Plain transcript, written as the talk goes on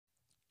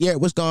Yeah,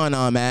 what's going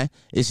on, man?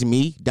 It's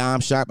me,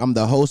 Dom Sharp. I'm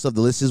the host of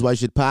the This Is Why You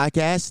Should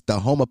podcast, the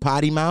home of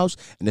Potty Mouse,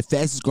 and the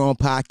fastest growing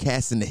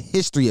podcast in the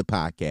history of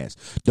podcasts.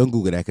 Don't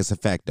Google that, because it's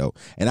a fact, though.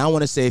 And I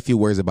want to say a few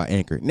words about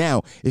Anchor.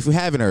 Now, if you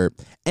haven't heard,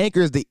 Anchor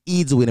is the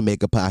easy way to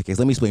make a podcast.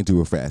 Let me explain to you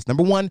real fast.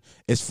 Number one,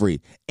 it's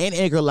free. And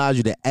Anchor allows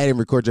you to edit and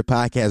record your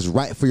podcast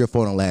right for your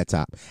phone and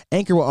laptop.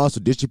 Anchor will also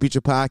distribute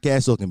your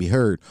podcast so it can be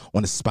heard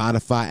on the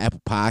Spotify,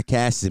 Apple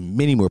Podcasts, and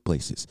many more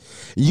places.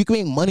 You can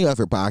make money off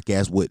your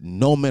podcast with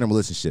no minimum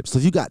listenership. So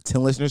if you got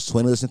 10 listeners,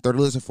 20 listeners, 30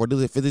 listeners, 40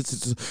 listeners, 50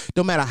 listeners,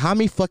 no matter how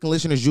many fucking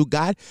listeners you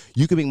got,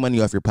 you can make money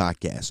off your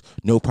podcast.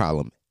 No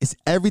problem. It's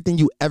everything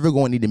you ever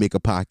going to need to make a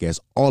podcast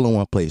all in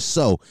one place.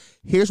 So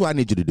here's what I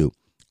need you to do.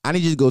 I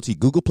need you to go to your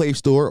Google Play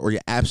Store or your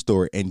App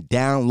Store and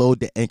download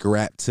the Anchor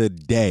app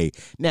today.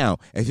 Now,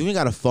 if you ain't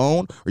got a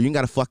phone or you ain't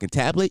got a fucking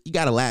tablet, you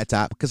got a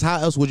laptop, because how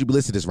else would you be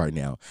listening to this right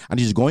now? I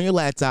need you to go on your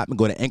laptop and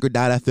go to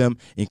anchor.fm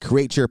and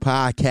create your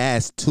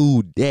podcast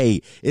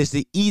today. It's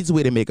the easy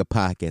way to make a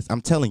podcast.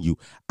 I'm telling you,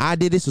 I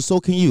did this, so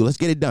can you. Let's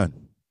get it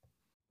done.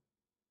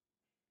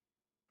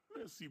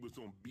 Let's see what's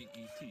on BET.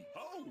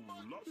 Oh,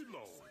 lordy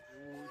lord.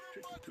 Oh,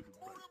 shake it to the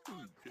right.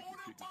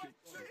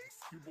 Shake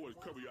it. You boys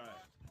cover your eyes.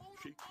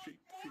 Shake.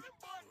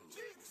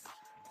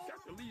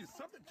 Got to leave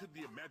something to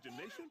the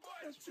imagination.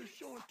 That's just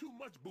showing too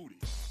much booty.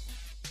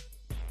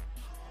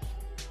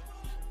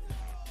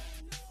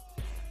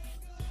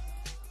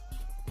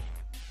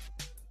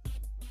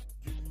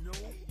 You know,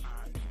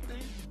 I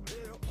think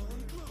they're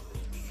on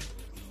drugs.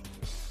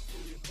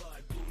 Booty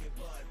butt, cheeks.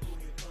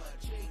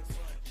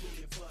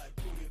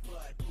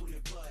 Booty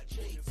butt,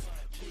 cheeks.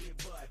 Booty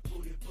butt,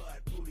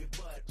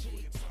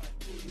 cheeks.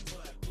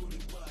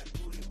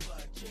 Booty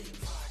butt,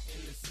 cheeks. Hot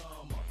in the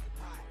summer,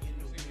 hot in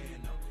the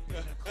winter.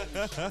 In the cold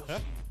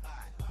shower,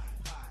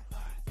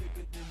 hot.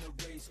 Bigger than the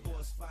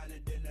racehorse, finer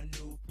than a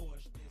new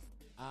Porsche.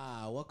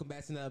 Welcome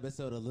back to another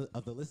episode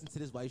of the Listen to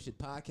This Why You Should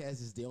podcast.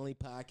 This is the only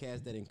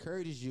podcast that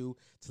encourages you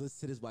to listen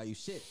to this while you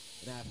shit.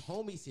 And I have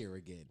homies here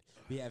again.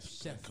 We have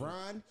Chef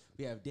Ron,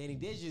 we have Danny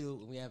Digital,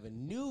 and we have a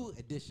new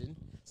addition.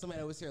 Somebody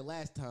that was here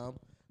last time,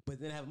 but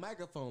didn't have a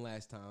microphone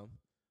last time.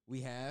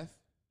 We have...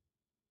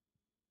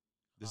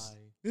 This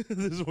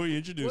is where you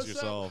introduce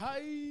yourself. Hi.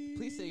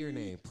 Please say your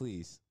name,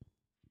 please.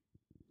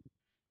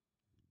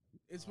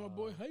 It's my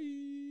boy.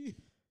 Hi.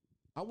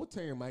 I will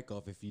turn your mic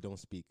off if you don't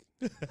speak.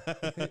 Put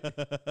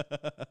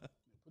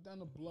down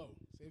the blow.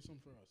 Save some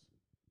for us.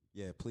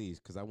 Yeah, please,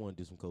 because I want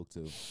to do some coke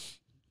too.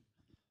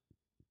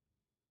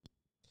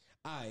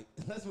 All right,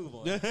 let's move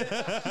on.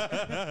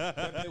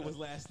 That bit was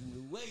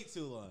lasting way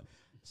too long.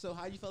 So,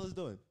 how you fellas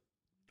doing?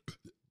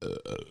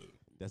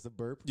 That's a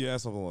burp. Yeah,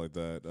 something like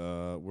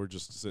that. We're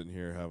just sitting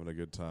here having a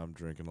good time,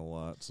 drinking a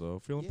lot, so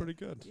feeling pretty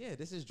good. Yeah,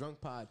 this is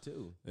Drunk Pod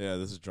too. Yeah,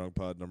 this is Drunk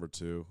Pod number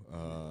 2.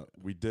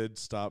 We did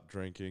stop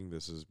drinking.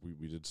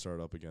 We did start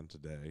up again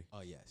today.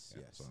 Oh yes,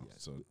 Yeah, yes.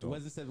 so It don't-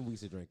 wasn't 7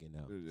 weeks of drinking.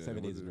 No,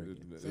 7 days of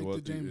drinking. Thank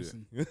the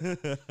Jameson.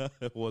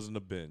 It wasn't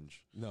a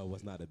binge. No, it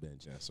was not a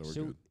binge. Yeah, so we're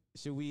good.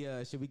 Should we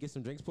get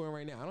some drinks poured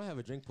right now? I don't have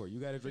a drink poured. You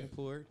got a drink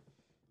poured?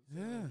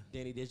 Yeah.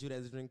 Danny, did you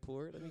have a drink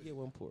poured? Let me get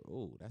one poured.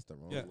 Oh, that's the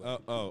wrong Yeah.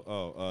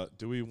 way.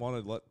 Do we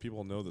want to let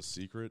people know the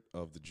secret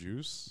of the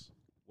juice?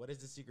 What is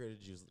the secret of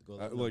the juice? Go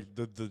Like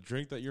the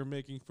drink that you're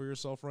making for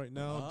yourself right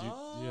now?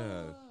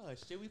 Yeah.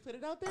 Should we put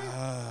it out there?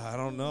 I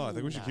don't know. I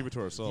think we should keep it to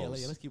Yeah,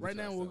 ourselves. let's keep it Right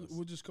to now, ourselves.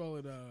 we'll just call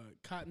it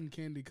Cotton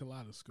Candy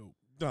Kaleidoscope.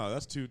 No,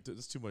 that's too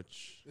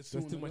much. It's That's too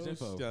one of much those.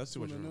 info. Yeah, that's too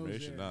much One of those,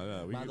 information. yeah.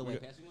 No, By the way, we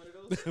pass me one of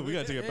those. we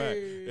gotta take it back.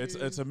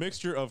 Hey. It's a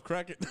mixture of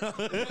crack.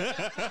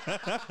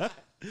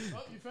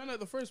 Oh, you found out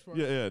the first part.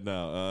 Yeah,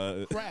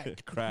 no.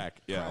 Crack.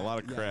 Crack. Yeah, a lot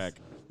of Yes. crack.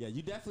 Yeah,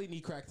 you definitely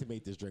need crack to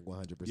make this drink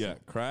 100%. Yeah,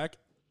 crack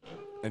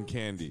and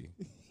candy.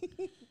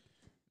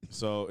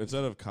 So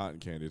instead of cotton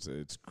candy,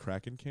 it's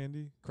crack and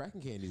candy. Crack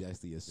and candy is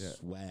actually a Yeah.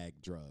 swag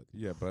drug.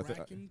 Yeah, but I Crack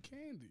think and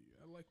candy.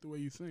 I like the way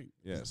you think.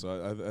 yeah.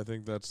 So I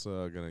think that's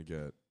gonna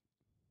get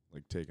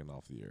like taken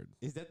off the air.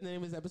 Is that the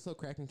name of this episode,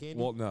 Crack and Candy?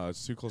 Well, no,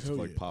 it's too close to Hell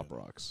like yeah. Pop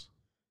Rocks.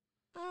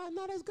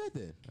 No, that's good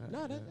then.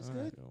 No, that's all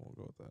good. right, yeah, we'll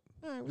go with that.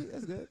 All right,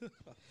 that's good.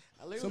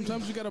 I literally-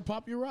 Sometimes you gotta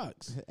pop your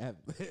rocks.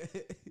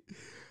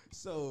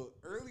 So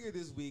earlier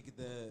this week,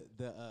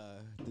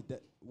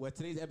 what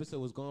today's episode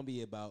was going to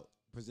be about,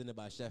 presented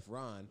by Chef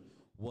Ron,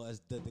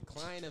 was the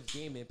decline of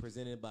gaming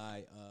presented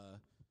by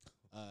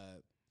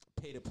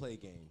pay-to-play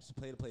games,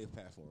 pay-to-play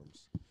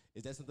platforms.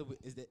 Is that something?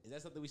 Is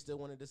that something we still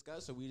want to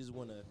discuss, or we just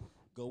want to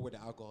go where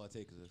the alcohol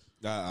takes us?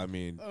 I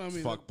mean,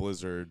 fuck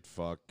Blizzard,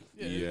 fuck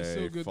Yeah, it's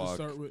still EA, good to fuck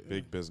start with,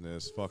 big yeah.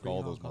 business, fuck Free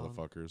all Hong those Kong.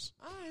 motherfuckers.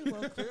 All right,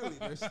 well, clearly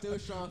there's still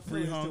strong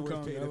Free feelings Hong towards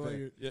Kong. I pay-to-play. like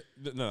it.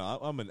 Yeah, no,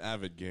 I'm an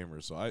avid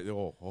gamer, so those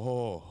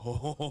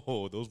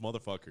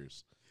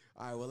motherfuckers.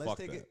 All right, well, let's Fuck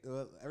take that. it.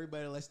 Well,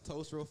 everybody, let's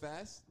toast real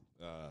fast.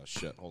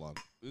 Shit, hold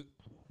on.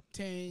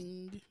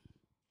 Tang.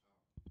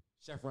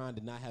 Chef Ron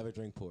did not have a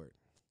drink poured.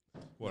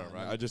 Whatever,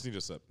 I just need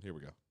a sip. Here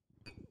we go.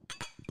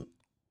 Oh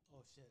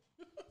shit!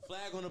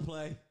 Flag on the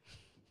play.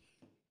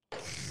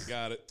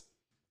 Got it.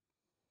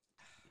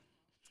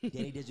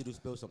 Danny Digital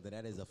spilled something.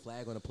 That is a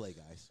flag on the play,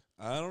 guys.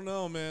 I don't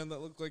know, man.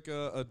 That looked like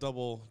a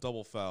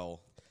double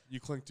foul. You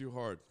clinked too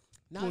hard.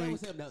 No, that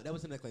was him. That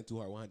was him that claimed too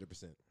hard.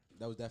 100%.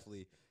 That was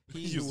definitely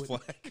he. Use the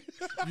flag.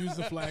 Use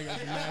the flag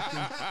as a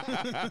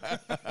napkin.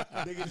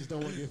 Niggas just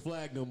don't want to get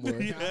flagged no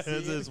more. Yeah,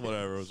 it's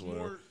whatever. It's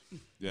whatever.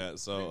 Smart. Yeah.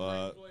 So Big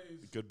brain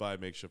plays. goodbye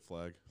makeshift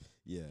flag.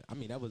 Yeah, I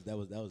mean that was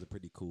a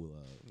pretty cool.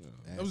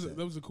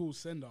 That was a cool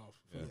send off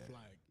for the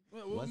flag.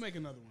 We'll Was- make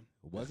another one.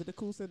 Was it a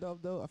cool send off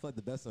though? I feel like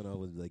the best send off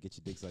was like get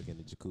your dick sucked in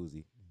the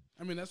jacuzzi.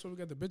 I mean, that's what we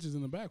got the bitches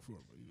in the back for.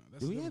 But you know,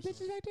 that's Do we another have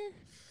story. bitches right there?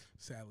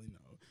 Sadly, no.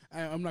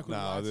 I'm not going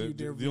to No, lie to you,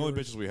 dear the only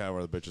viewers. bitches we have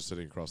are the bitches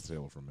sitting across the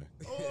table from me.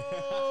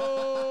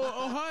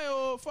 Oh,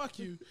 Ohio, fuck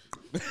you.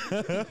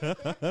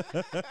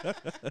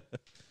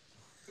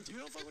 You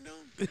don't fuck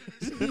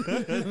with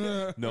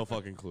them? No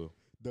fucking clue.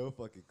 No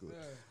fucking clue.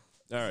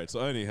 All right. So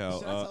anyhow,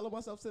 Should I tell on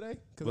myself today?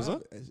 what's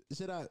up?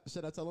 Should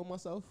I tell on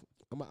myself?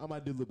 I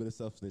might do a little bit of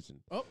self snitching.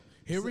 Oh,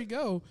 here we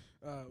go.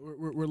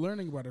 We're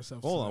learning about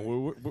ourselves. hold on.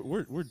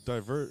 tonight. We're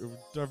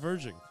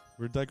diverging.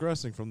 We're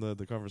digressing from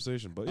the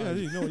conversation. But yeah,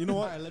 you know All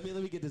what? right, let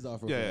me get this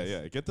off. real Yeah, fast.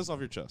 yeah. Get this off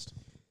your chest.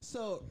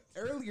 So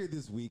earlier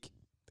this week,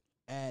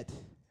 at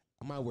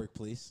my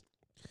workplace,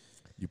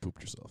 You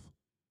pooped yourself.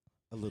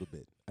 a little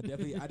bit. I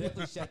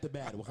definitely shot the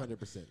bad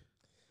 100%.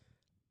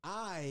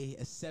 I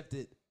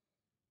accepted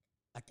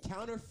a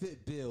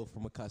counterfeit bill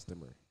from a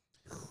customer.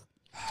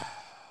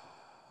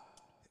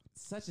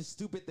 Such a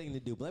stupid thing to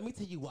do, but let me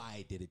tell you why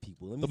I did it,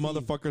 people. Let me The tell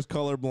you- motherfucker's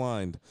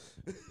colorblind.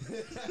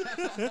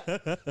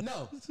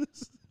 No,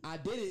 I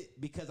did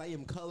it because I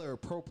am color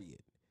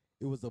appropriate.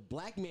 It was a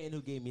black man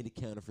who gave me the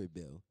counterfeit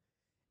bill,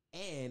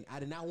 and I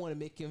did not want to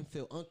make him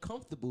feel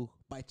uncomfortable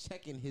by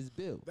checking his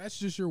bill. That's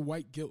just your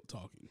white guilt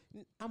talking.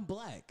 I'm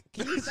black.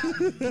 Can you stop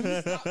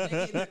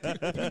making people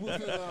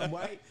feel that I'm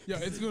white? Yeah,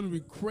 it's going to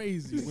be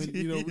crazy when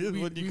you know we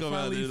when you come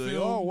out finally and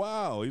film. oh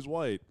wow, he's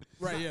white.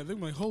 Right? Yeah, they're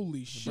like,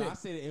 holy shit. Bro, I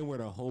say the N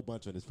word a whole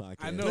bunch on this podcast.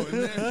 I know. And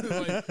then,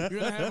 like, you're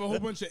gonna have a whole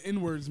bunch of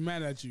N-words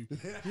mad at you. I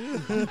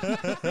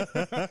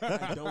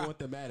don't want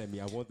them mad at me.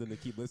 I want them to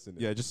keep listening.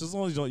 Yeah, just as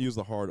long as you don't use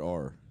the hard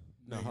R.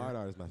 No, hard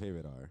R is my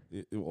favorite R.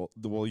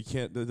 Well, you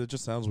can't. That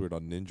just sounds weird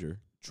on Ninja.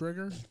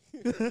 Trigger.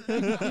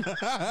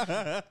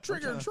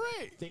 Trigger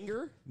Trey.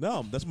 Finger?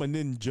 No, that's my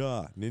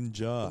ninja.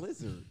 Ninja.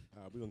 Lizard.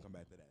 We're going to come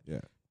back to that. Yeah.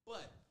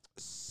 But,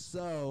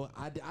 so,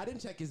 I didn't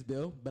check his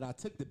bill, but I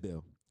took the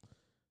bill.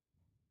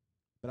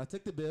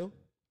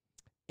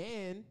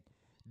 And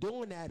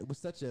doing that was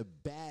such a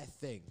bad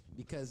thing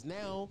because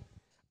now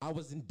I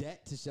was in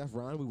debt to Chef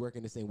Ron. We work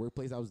in the same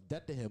workplace. I was in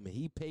debt to him, and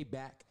he paid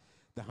back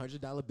the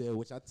 $100 bill,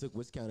 which I took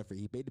was counterfeit.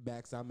 He paid it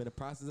back, so I'm in the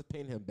process of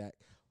paying him back.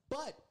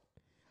 But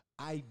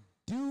I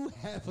do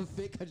have a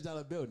fake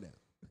 $100 bill now.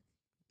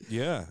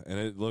 Yeah, and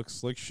it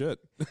looks like shit.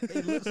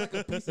 It looks like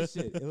a piece of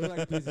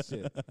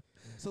shit.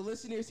 So,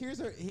 listeners,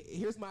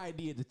 here's my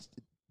idea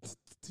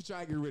to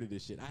try and get rid of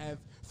this shit. I have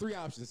three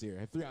options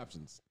here.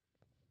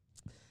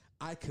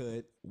 I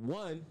could,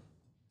 one,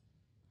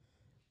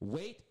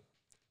 wait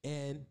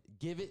and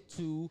give it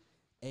to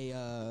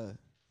a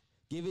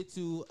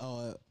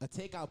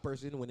takeout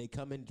person when they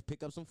come in to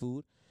pick up some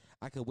food.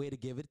 I could wait to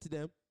give it to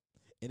them,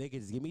 and they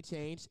could just give me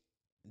change.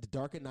 The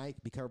dark of night,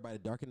 be covered by the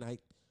dark of night.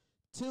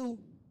 Two,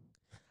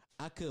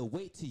 I could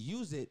wait to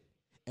use it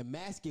and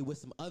mask it with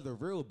some other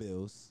real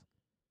bills.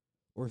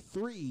 Or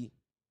three,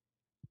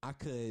 I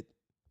could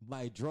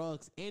buy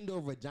drugs and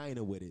or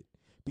vagina with it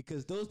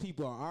because those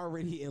people are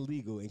already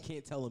illegal and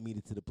can't telemeet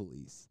it to the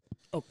police.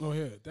 Oh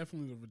yeah,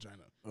 definitely the vagina.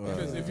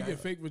 Because if you get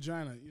fake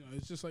vagina, you know,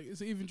 it's just like it's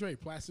an even trade,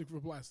 plastic for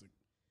plastic.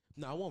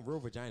 No, I want real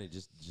vagina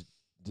just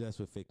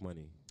with fake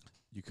money.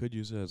 You could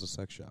use it as a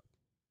sex shop.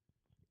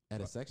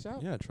 At a sex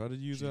shop? Yeah, try to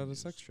use it at a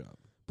sex shop.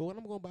 But what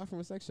I'm going to buy from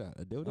a sex shop?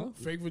 A dildo?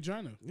 Fake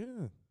vagina. Yeah,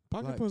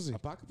 pocket Like, pussy. A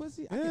pocket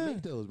pussy? I Yeah. can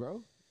make those,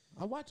 bro.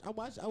 I watch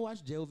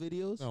jail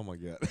videos. Oh my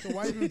god. So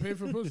why even pay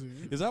for pussy?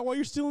 Is that why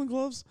you're stealing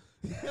gloves?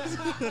 I'm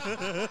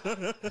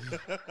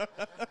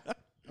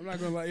not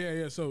gonna lie.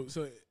 Yeah. So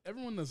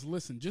everyone that's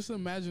listening, just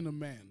imagine a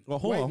man. Well,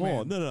 hold white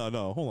on. man.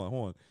 No. Hold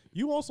on.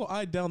 You also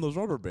eyed down those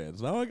rubber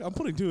bands. Now I'm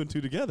putting two and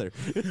two together.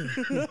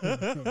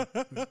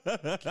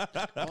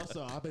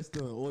 Also, I've been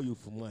stealing oil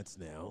for months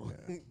now.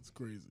 It's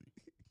crazy.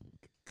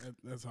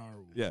 That's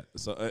horrible. Yeah.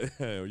 So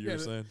you were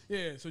saying?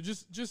 Yeah. So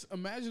just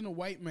imagine a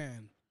white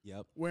man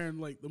Yep. wearing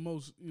like the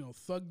most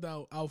thugged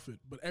out outfit,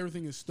 but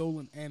everything is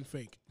stolen and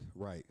fake.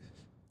 Right.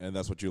 And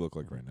that's what you look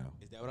like right now.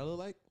 Is that what I look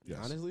like? Yes.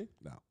 Honestly?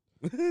 No.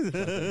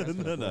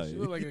 No. You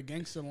look like a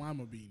gangster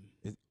lima bean.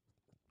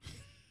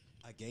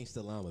 A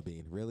gangster llama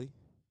bean. Really?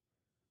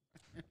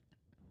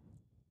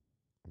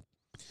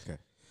 Okay.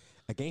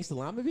 A gangster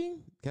llama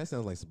bean? That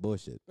sounds like some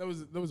bullshit. That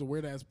was a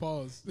weird ass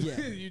pause. Yeah.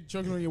 You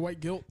choking on your white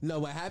guilt. No,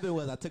 what happened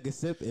was I took a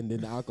sip and then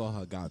the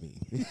alcohol got me.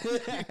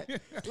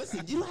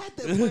 Listen, you don't have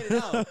to point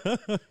it out.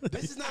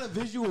 This is not a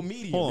visual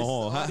medium.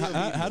 Hold This on. is audio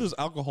medium. How does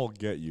alcohol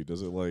get you?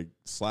 Does it like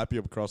slap you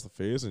up across the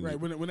face? And Right.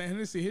 When that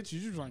Hennessy hits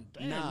you, you're just like,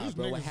 damn, Nah, these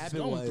bro. niggas What is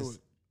happened going through was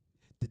it.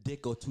 the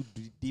dick go too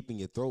deep in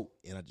your throat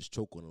and I just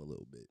choke on it a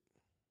little bit.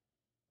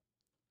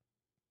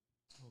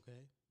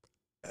 Okay.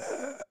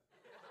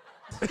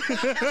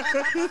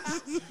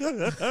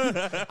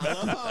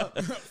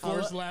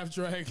 Forced laugh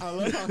track. I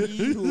love how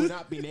he who will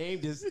not be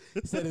named just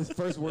said his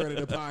first word in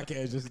the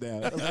podcast just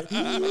now. I was like,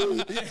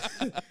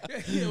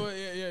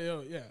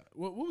 Yeah.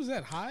 What was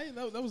that? High?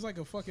 That was like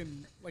a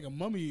fucking like a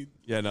mummy.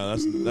 Yeah, no,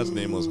 that's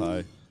Nameless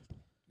High.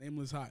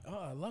 Nameless High. Oh,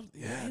 I love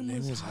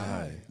Nameless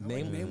High. I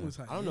like Nameless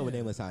High. I don't know what yeah.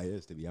 Nameless High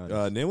is, to be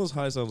honest. Nameless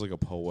High sounds like a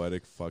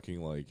poetic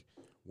fucking like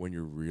when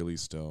you're really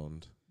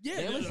stoned. Yeah,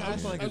 Nameless I High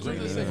was sounds like a I was gonna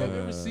great say, name. have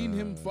you ever seen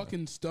him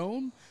fucking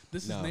stone?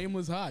 This No. is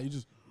Nameless High. You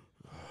just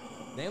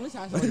Nameless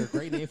High sounds like a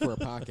great name for a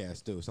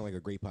podcast, too. Sounds like a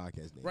great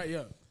podcast name. right,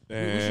 yeah. We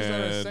should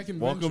start a And second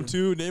welcome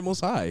venture. to Nameless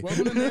High.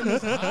 Welcome to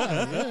Nameless High.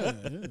 Yeah.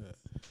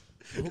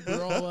 I hope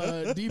we're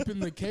all deep in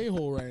the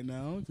K-hole right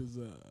now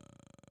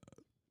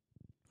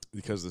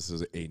Because this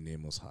is a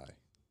Nameless High.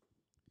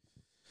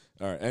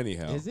 All right,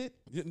 anyhow. Is it?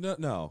 Yeah,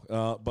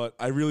 no. But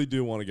I really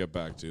do want to get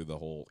back to the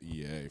whole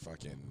EA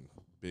fucking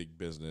big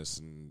business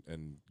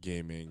and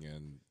gaming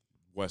and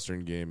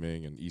Western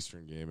gaming and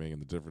Eastern gaming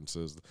and the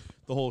differences,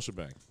 the whole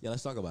shebang. Yeah,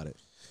 let's talk about it.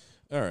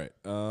 All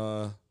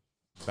right,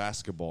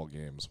 basketball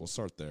games. We'll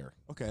start there.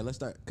 Okay, let's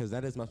start, because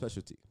that is my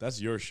specialty. That's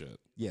your shit.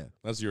 Yeah.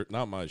 That's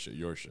not my shit.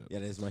 Your shit. Yeah,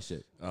 that is my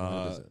shit.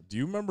 100%. Do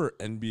you remember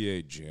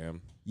NBA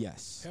Jam?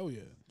 Yes. hell yeah.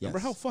 Remember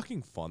Yes. how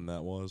fucking fun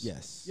that was?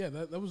 Yes. Yeah,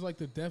 that was like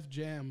the Def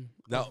Jam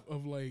Now-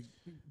 of like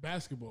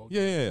basketball.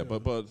 Yeah.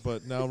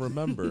 But now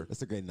remember.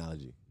 That's a great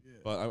analogy.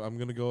 But I'm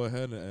gonna go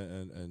ahead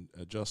and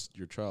adjust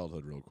your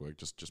childhood real quick.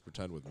 Just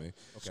pretend with me.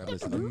 Okay, I'm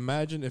listening.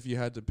 Imagine if you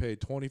had to pay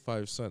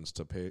 25 cents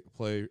to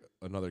play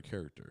another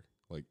character,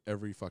 like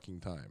every fucking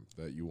time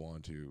that you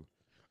want to.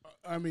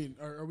 I mean,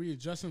 are we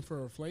adjusting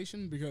for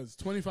inflation? Because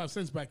 25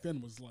 cents back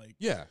then was like,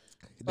 Yeah,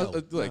 No,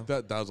 like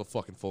no. that was a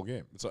fucking full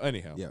game. So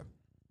anyhow, Yeah.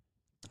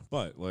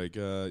 But like,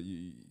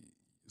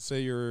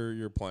 say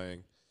you're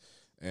playing,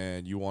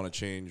 and you want to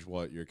change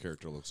what your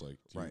character looks like.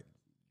 Do you- Right.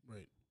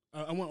 right.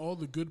 I want all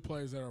the good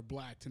players that are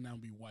black to now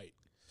be white.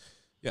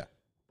 Yeah.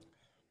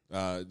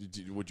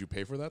 Would you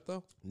pay for that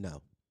though?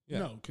 No. Yeah.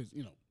 No, because,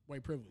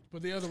 white privilege.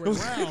 But the other way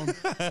around,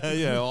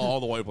 Yeah, all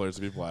the white players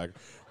to be black,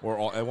 or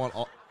I want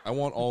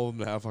all of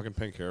them to have fucking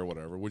pink hair or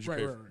whatever. Would you Right,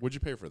 pay? right, right. Would you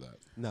pay for that?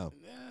 No.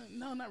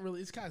 no, not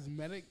really. It's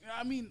cosmetic.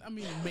 I mean,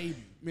 maybe.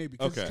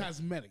 Because Okay. it's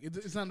cosmetic.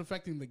 It's not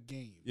affecting the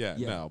game. Yeah,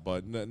 Yeah. no,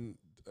 but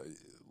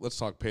let's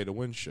talk pay to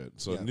win shit.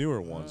 So Yeah.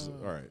 newer ones, all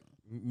right,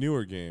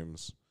 newer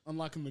games.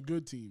 Unlocking the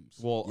good teams.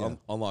 Well, Yeah.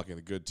 unlocking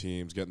the good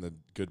teams, getting the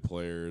good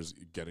players,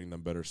 getting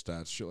them better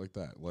stats, shit like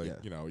that. Like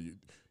Yeah.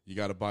 you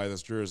got to buy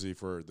this jersey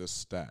for this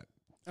stat.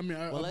 I mean,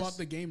 I Well, bought let's-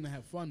 the game to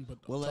have fun, but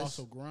well, to let's-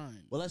 also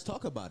grind. Well, let's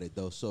talk about it,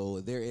 though. So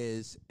there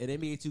is an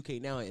NBA 2K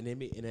now and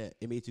an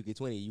NBA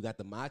 2K20. You got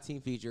the My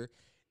Team feature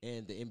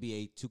and the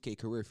NBA 2K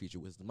Career feature,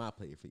 was the My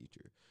Player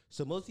feature.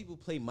 So most people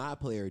play My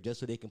Player just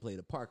so they can play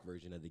the park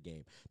version of the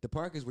game. The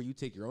park is where you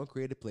take your own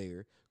creative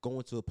player, go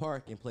into a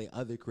park, and play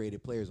other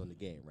creative players on the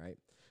game, right?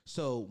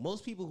 So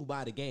most people who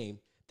buy the game,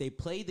 they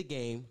play the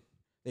game,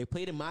 they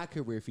play the My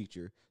Career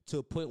feature to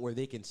a point where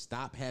they can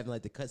stop having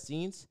like the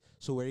cutscenes,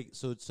 so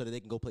that they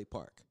can go play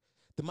park.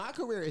 The My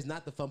Career is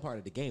not the fun part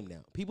of the game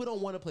now. People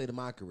don't want to play the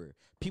My Career.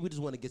 People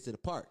just want to get to the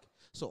park.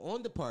 So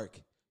on the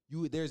park,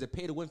 there's a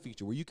pay to win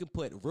feature where you can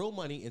put real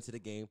money into the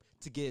game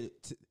to get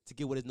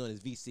what is known as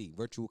VC,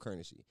 virtual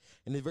currency.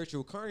 And the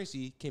virtual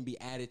currency can be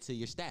added to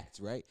your stats,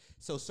 right?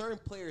 So certain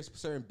players,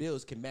 certain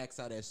builds can max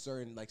out at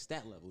certain like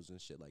stat levels and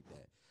shit like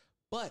that.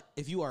 But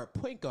if you are a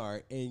point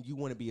guard and you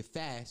want to be a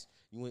fast,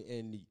 you want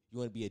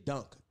to be a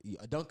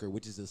dunker,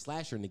 which is a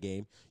slasher in the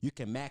game, you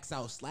can max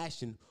out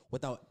slashing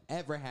without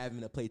ever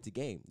having to play the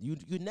game. You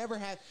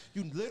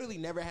literally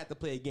never have to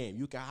play a game.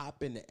 You can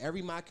hop into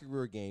every My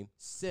Career game,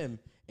 sim,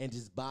 and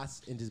just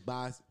boss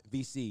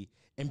VC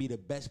and be the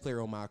best player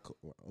on my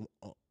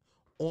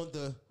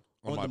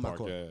park,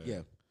 court.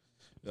 yeah.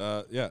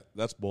 Yeah,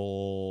 that's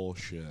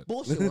bullshit.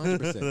 Bullshit,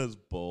 100%. That's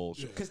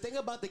bullshit. Because think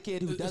about the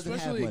kid who doesn't have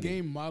Especially money. a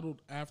game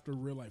modeled after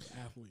real life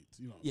athletes.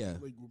 Yeah.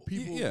 like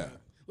people. Yeah.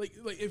 Like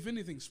if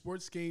anything,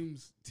 sports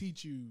games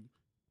teach you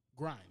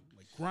grind.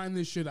 Like grind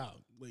this shit out.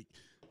 Like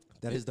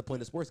That is the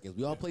point of sports games.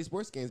 We all play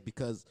sports games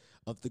because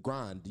of the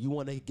grind. You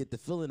want to get the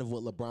feeling of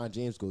what LeBron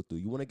James go through.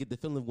 You want to get the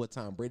feeling of what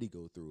Tom Brady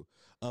go through.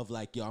 Of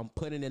like, yo, I'm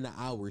putting in the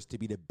hours to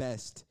be the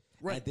best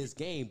at this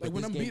game. Like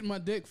when this I'm game, beating my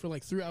dick for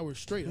like 3 hours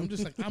straight, I'm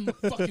just like I'm the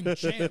fucking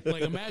champ.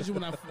 Like imagine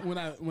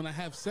when I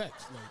have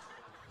sex.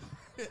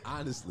 Like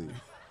honestly,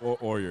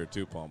 Or you're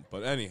too pumped.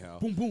 But anyhow.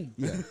 boom boom.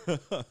 yeah,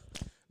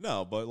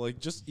 No, but like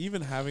just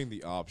even having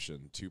the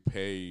option to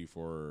pay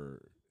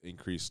for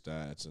increased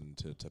stats and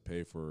to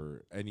pay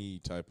for any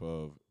type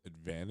of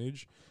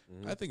advantage,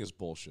 I think is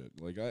bullshit.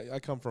 Like I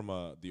come from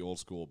the old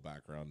school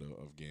background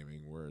of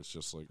gaming where it's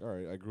just like, all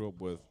right, I grew up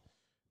with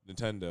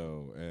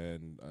Nintendo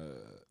and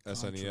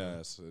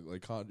SNES,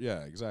 yeah,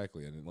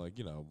 exactly. And like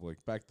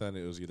like back then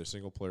it was either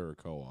single player or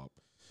co-op,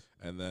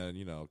 and then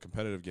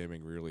competitive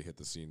gaming really hit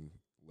the scene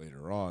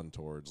later on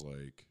towards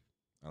like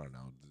I don't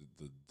know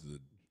the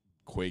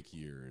Quake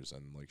years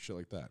and like shit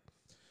like that.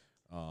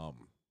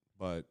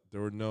 But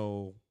there were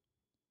no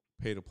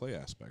pay to play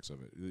aspects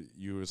of it.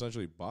 You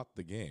essentially bought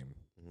the game,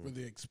 for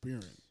the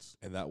experience.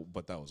 and that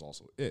was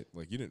also it.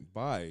 Like, you didn't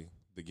buy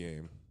the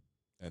game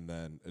and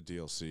then a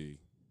DLC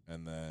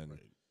and then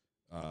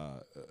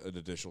an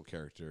additional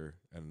character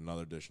and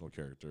another additional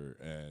character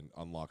and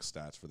unlock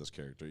stats for this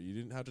character. You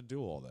didn't have to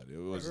do all that. It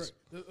was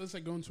Right. It's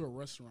like going to a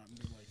restaurant and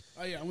being like,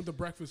 oh yeah, I want the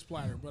breakfast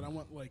platter, but I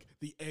want like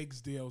the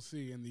eggs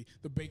DLC and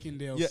the bacon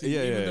DLC.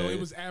 Even though it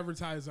was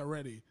advertised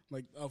already,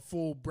 like a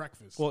full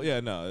breakfast. well, yeah,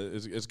 no,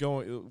 it's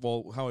going.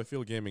 Well, how I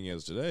feel gaming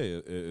is today,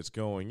 it's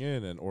going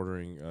in and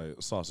ordering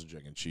sausage,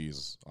 egg, and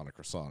cheese on a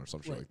croissant or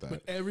some shit right. like that.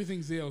 But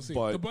everything's DLC.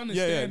 But the bun is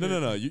yeah,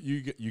 standard. no.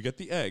 You get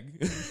the egg,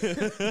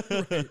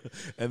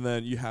 and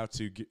then you have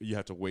to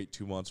wait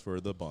 2 months for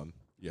the bun.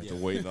 You have to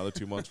wait another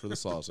 2 months for the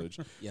sausage.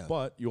 Yeah.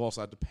 But you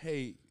also have to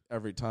pay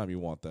every time you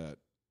want that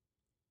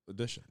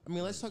addition. I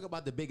mean, let's talk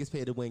about the biggest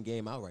pay to win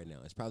game out right now.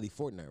 It's probably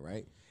Fortnite,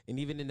 right? And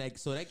even in that,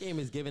 so that game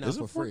is given out Is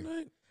for it free.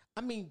 Fortnite?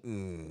 I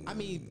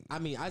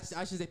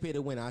should say pay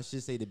to win. I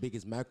should say the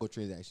biggest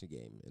microtransaction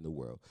game in the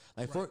world.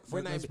 Like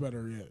Fortnite, That's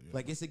better. Yeah.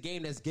 like it's a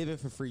game that's given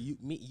for free.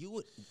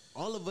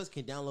 All of us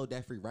can download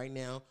that free right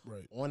now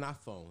Right. on our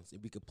phones,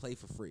 and we could play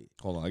for free.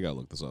 Hold on, I gotta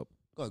look this up.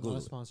 Go ahead, Not Google a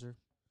it. sponsor.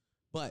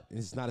 But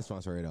it's not a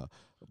sponsor at all.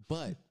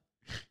 But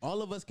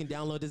all of us can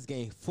download this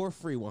game for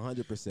free,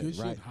 100%. Good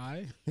right? shit,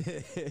 high.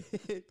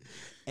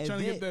 And Trying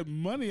to then- get that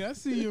money. I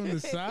see you on the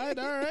side.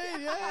 All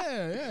right,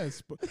 yeah.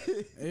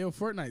 Hey, yo,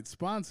 Fortnite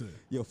sponsor.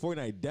 Yo,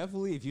 Fortnite,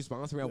 definitely, if you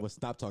sponsor me, I will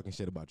stop talking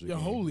shit about your Yo,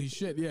 game. holy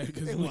shit, yeah.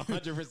 Because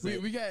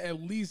 100%. we got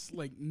at least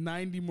like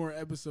 90 more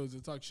episodes to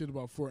talk shit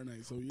about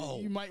Fortnite. So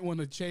you might want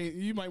to change.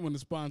 You might want to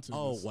sponsor.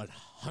 Oh, this.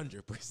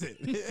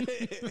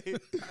 100%.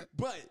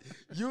 But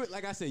you,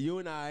 like I said, you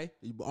and I,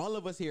 all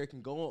of us here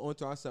can go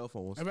onto our cell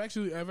phones I've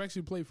actually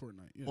played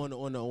Fortnite. Yeah. on a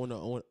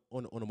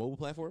mobile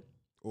platform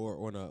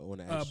or on a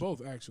actual-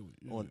 Both actually.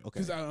 Okay.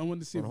 Because I wanted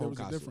to see On if a there home was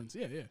a console. difference.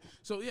 Yeah.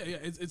 So yeah.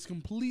 It's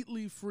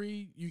completely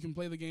free. You can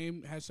play the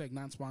game. #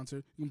 not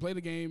sponsored. You can play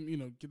the game.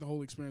 Get the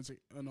whole experience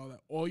and all that.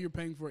 All you're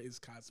paying for is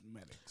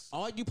cosmetics.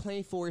 All you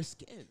playing for is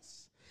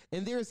skins.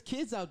 And there's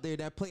kids out there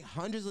that play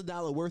hundreds of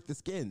dollars worth of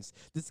skins.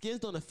 The skins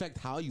don't affect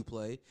how you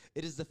play.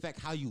 It just affect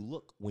how you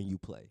look when you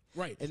play.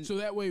 Right. And So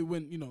that way,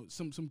 when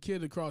some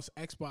kid across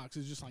Xbox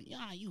is just like,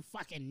 yeah, you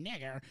fucking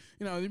nigger,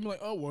 they'd be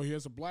like, oh well, he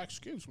has a black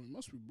skin, so he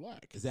must be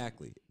black.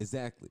 Exactly.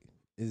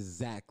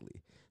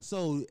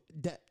 So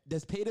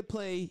does pay to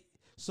play?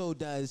 So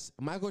does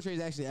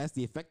microtransaction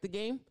actually affect the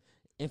game?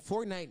 In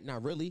Fortnite,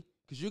 not really,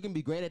 because you can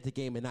be great at the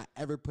game and not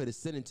ever put a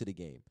cent into the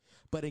game.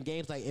 But in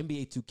games like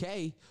NBA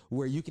 2K,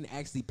 where you can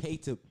actually pay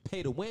to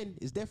win,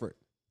 is different.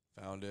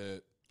 Found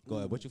it. Go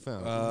ahead. What you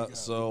found?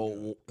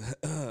 So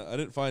I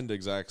didn't find the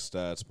exact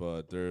stats,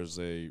 but there's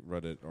a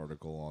Reddit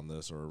article on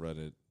this or a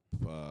Reddit.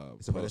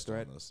 It's a Reddit post on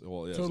thread? this.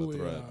 Well, yeah, Totally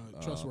it's a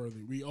thread.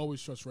 trustworthy. We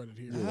always trust Reddit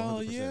here.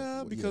 Hell 100%.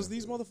 yeah, because Yeah.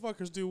 these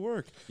motherfuckers do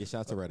work. Yeah,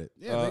 shout out to Reddit.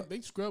 Yeah, they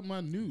scrub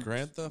my news.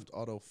 Grand Theft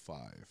Auto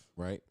 5.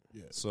 Right?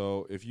 Yeah.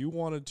 So if you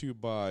wanted to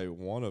buy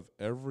one of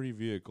every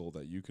vehicle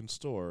that you can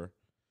store,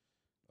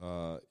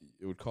 it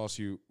would cost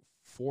you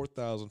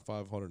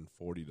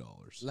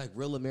 $4,540. Like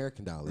real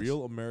American dollars.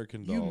 Real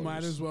American You dollars.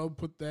 might as well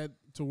put that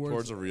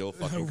towards a real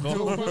fucking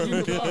real car.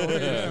 fucking car.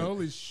 Yeah,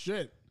 holy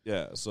shit.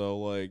 Yeah, so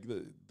like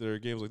there are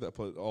games like that,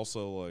 but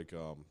also like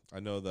I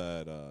know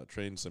that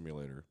Train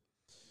Simulator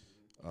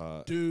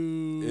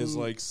Dude. is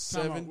like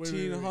Time out. Wait,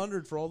 wait, wait.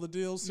 $1,700 for all the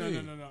DLC.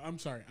 No. I'm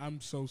sorry.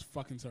 I'm so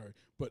fucking sorry.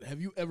 But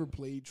have you ever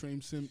played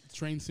Train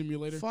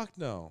Simulator? Fuck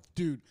no.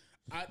 Dude,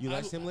 You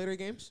like simulator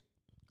games?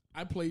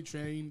 I played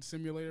Train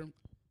Simulator.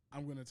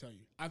 I'm gonna tell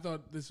you, I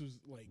thought this was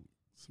like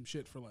some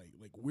shit for like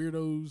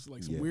weirdos,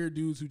 like some Yeah. weird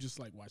dudes who just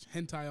like watch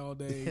hentai all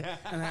day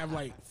and have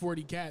like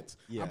 40 cats.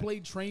 Yeah. I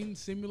played Train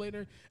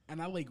Simulator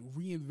and I like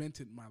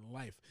reinvented my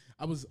life.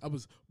 I was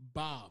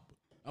Bob.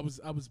 I was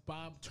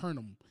Bob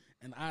Turnham.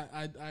 And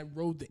I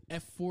rode the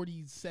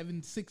F40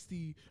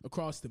 760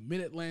 across the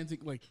Mid Atlantic.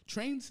 Like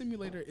Train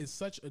Simulator is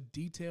such a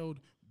detailed,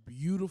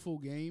 beautiful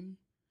game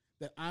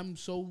that I'm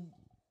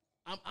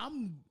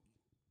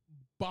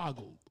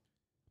boggled.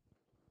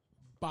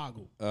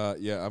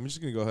 Yeah, I'm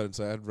just gonna go ahead and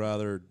say I'd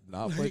rather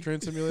not play Train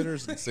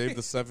Simulators and save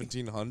the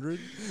 $1,700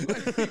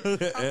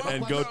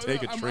 and go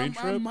take a train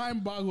trip. I'm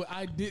mind boggled.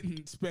 I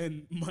didn't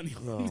spend money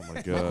on Oh my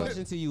My god!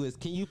 question to you is,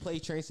 can you play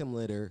Train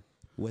Simulator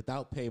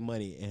without paying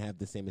money and have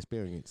the same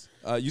experience?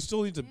 You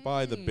still need to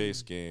buy the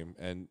base game,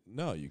 and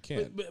no, you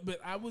can't. But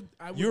I would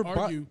You're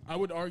argue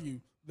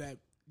that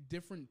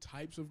different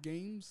types of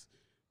games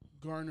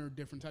garner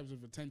different types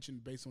of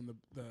attention based on the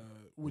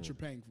what you're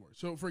paying for.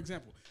 So, for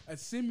example, a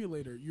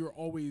simulator, you're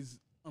always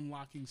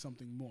unlocking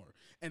something more,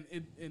 and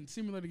in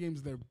simulator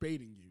games, they're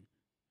baiting you.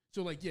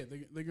 So, like, yeah,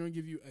 they're going to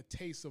give you a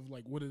taste of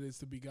like what it is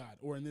to be God,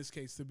 or in this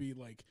case, to be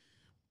like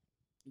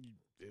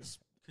this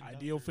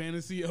ideal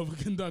fantasy of a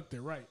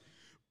conductor, right?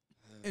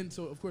 And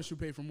so, of course, you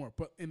pay for more.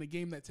 But in a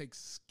game that takes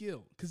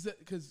skill, because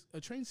a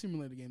train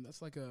simulator game,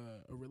 that's like a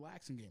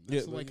relaxing game.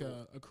 That's Yeah, like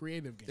a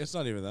creative game. It's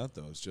not even that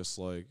though. It's just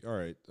like, all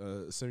right,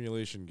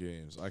 simulation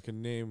games. I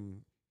can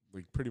name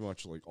like pretty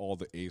much like all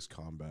the Ace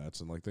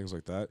combats and like things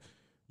like that.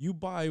 you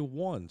buy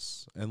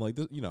once, and like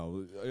you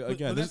know,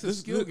 again, that's a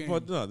skill game.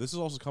 But no, this is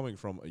also coming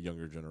from a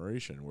younger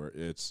generation where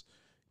it's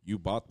you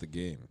bought the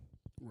game,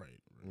 Right.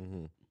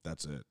 Mm-hmm.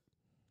 that's it,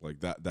 like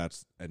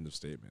that's end of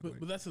statement.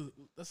 But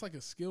that's like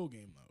a skill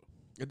game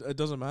though. It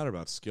doesn't matter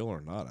about skill or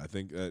not. I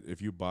think that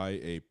if you buy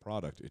a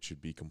product, it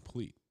should be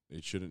complete.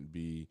 It shouldn't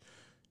be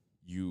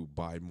you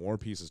buy more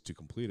pieces to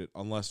complete it,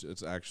 unless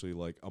it's actually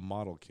like a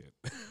model kit,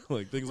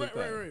 like things like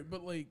that. Right.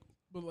 But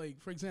like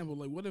for example,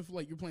 like what if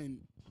like you're playing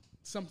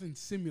something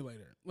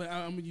simulator? Like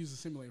I'm gonna use a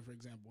simulator for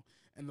example,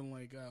 and then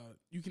like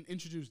you can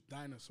introduce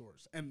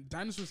dinosaurs, and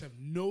dinosaurs have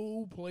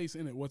no place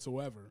in it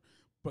whatsoever.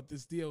 But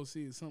this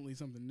DLC is suddenly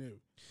something new.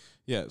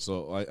 Yeah,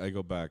 so I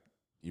go back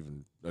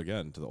even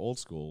again to the old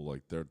school.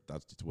 Like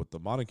that's what the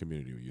modding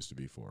community used to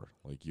be for.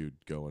 Like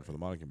you'd go in for the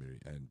modding community,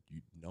 and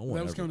no one.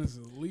 That was ever, counted as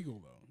illegal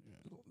though.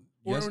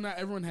 Yes. Or not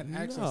everyone had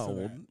access to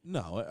that.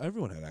 No,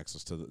 everyone had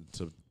access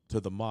to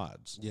the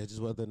mods. Yeah, just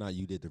whether or not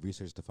you did the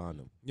research to find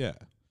them. Yeah,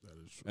 That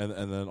is true.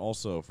 and then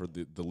also for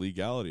the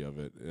legality of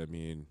it. I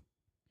mean,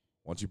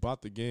 once you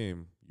bought the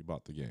game, you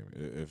bought the game.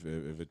 If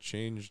it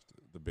changed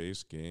the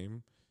base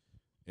game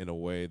in a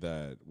way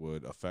that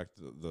would affect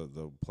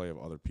the play of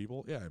other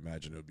people, yeah, I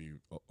imagine it would be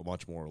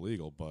much more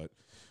illegal. But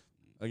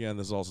again,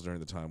 this is also during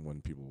the time when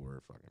people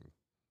were fucking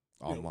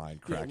online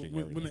cracking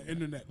when the everything.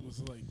 internet was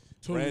like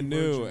totally Brand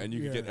new, virgin. and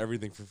you could get Yeah.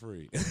 everything for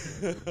free.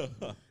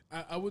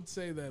 I would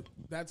say that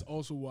that's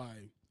also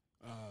why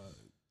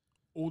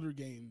older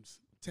games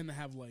tend to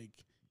have like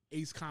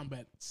Ace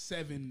Combat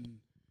 7,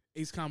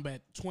 Ace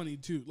Combat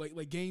 22,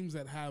 like games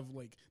that have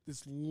like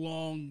this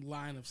long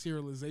line of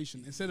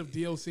serialization. Instead of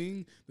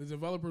DLCing, the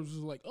developers was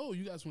like, "Oh,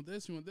 you guys want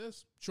this? You want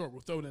this? Sure,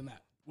 we'll throw it in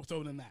that. We'll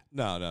throw it in that."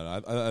 No.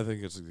 I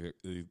think it's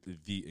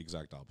the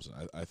exact opposite.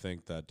 I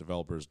think that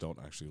developers don't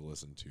actually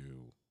listen to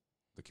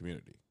the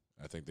community.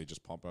 I think they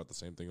just pump out the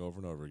same thing over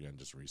and over again,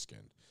 just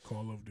reskinned.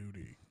 Call of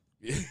Duty.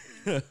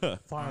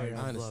 Fire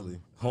Honestly.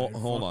 Hold I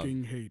on.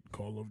 fucking hate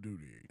Call of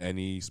Duty.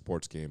 Any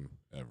sports game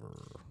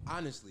ever.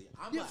 Honestly,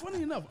 I'm Yeah,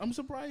 funny enough, I'm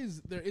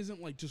surprised there isn't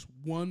like just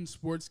one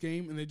sports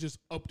game and they just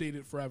update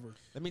it forever.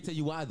 Let me tell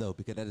you why though,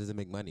 because that doesn't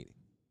make money.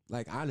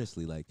 Like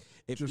honestly, like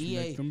if Just EA,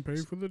 make them pay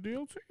for the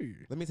DLC.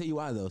 let me tell you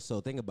why though. So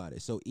think about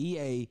it. So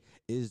EA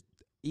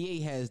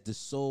has the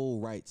sole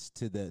rights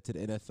to the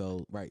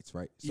NFL rights,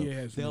 right? So EA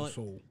has they'll- no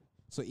soul.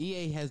 So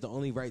EA has the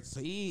only rights.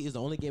 So EA is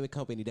the only gaming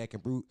company that can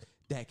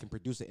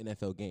produce an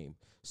NFL game.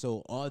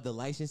 So all the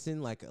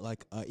licensing, like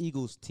a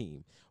Eagles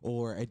team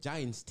or a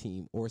Giants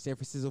team or a San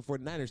Francisco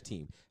 49ers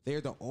team, they're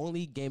the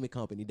only gaming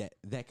company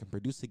that can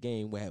produce a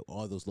game with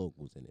all those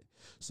logos in it.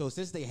 So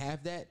since they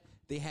have that,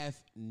 they have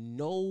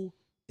no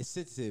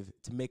incentive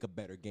to make a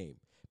better game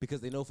because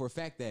they know for a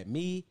fact that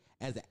me,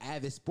 as an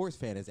avid sports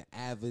fan, as an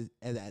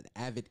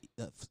avid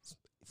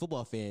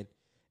football fan,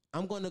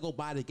 I'm going to go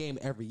buy the game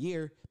every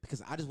year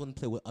because I just want to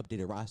play with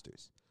updated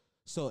rosters.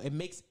 So it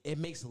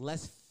makes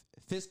less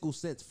fiscal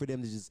sense for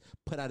them to just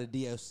put out a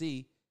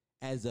DLC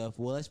as of,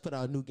 well, let's put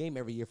out a new game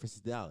every year for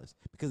 $60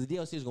 because the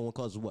DLC is going to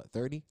cost what,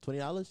 $30,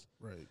 $20?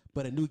 Right.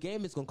 But a new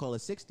game is going to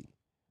cost $60,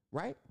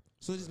 right?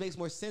 So it just makes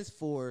more sense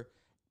for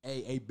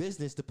a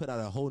business to put out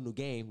a whole new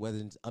game whether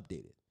it's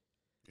updated.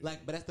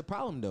 Like, but that's the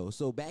problem though.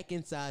 So back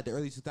inside the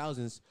early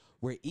 2000s,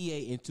 where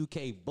EA and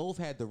 2K both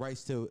had the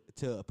rights to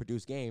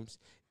produce games,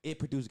 it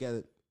produced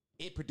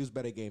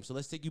better games. So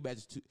let's take you back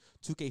to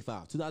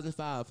 2K5.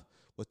 2005,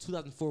 well,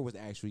 2004 was the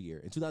actual year.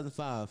 In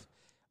 2005,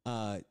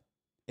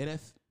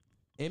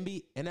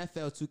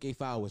 NFL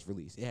 2K5 was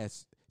released. It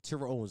has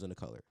Terrell Owens on the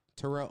cover.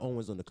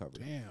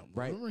 Damn.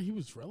 Right. Remember he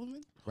was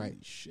relevant? Right.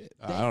 Holy shit.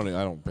 I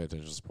don't pay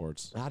attention to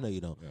sports. I know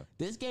you don't. Yeah.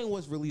 This game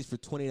was released for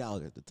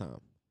 $20 at the time.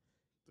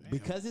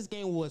 Because this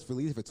game was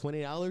released for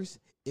 $20,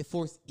 it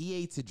forced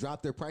EA to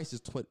drop their prices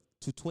to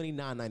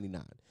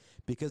 $29.99.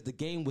 Because the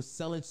game was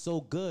selling so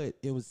good,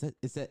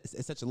 it's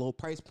at such a low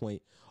price point.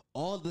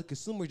 All the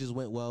consumers just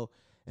went, well,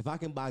 if I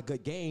can buy a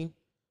good game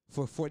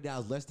for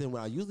 $40 less than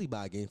what I usually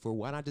buy a game for,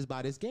 why not just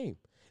buy this game?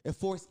 It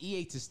forced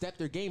EA to step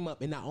their game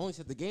up, and not only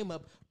step the game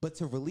up, but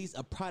to release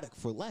a product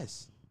for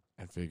less.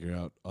 And figure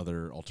out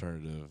other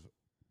alternative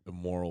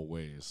immoral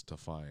ways to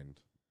find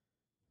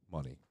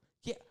money.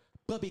 Yeah,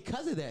 but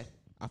because of that,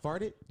 I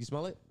farted. You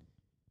smell it?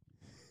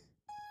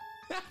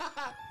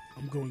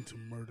 I'm going to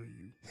murder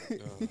you.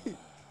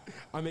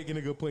 I'm making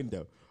a good point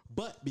though.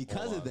 But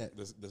because Hold of on. that,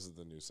 This is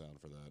the new sound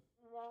for that.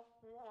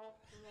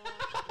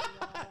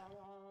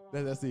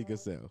 that's a good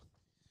sound.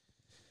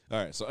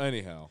 All right. So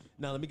anyhow,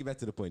 Now let me get back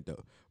to the point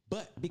though.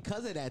 But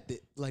because of that,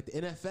 the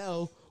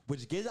NFL,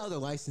 which gives out their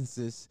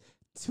licenses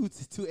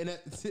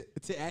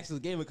to actual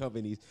gaming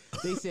companies,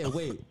 they said,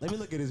 "Wait, let me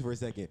look at this for a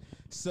second."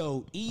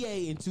 So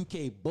EA and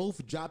 2K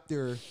both dropped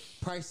their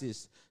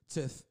prices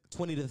to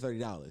 $20 to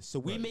 $30. So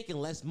we're making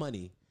less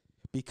money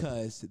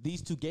because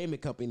these two gaming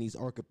companies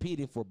are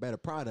competing for a better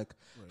product.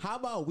 How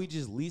about we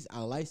just lease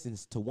our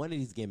license to one of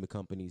these gaming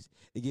companies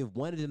and give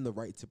one of them the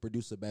right to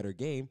produce a better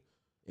game,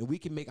 and we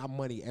can make our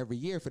money every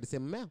year for the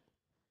same amount,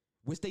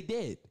 which they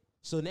did.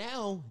 So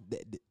now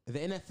the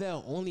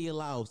NFL only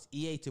allows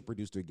EA to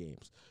produce their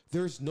games.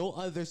 There's no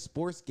other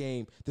sports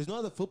game. There's no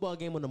other football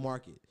game on the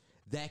market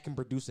that can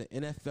produce an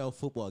NFL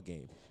football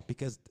game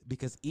because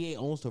EA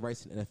owns the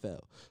rights to the NFL.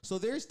 So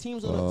there's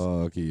teams on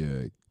the Fuck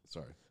EA.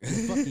 Sorry.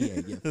 fuck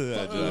EA.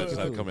 Yeah. I just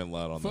had to come in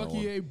loud on Fuck that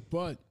one. EA,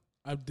 but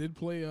I did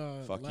play.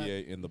 Fuck EA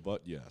in the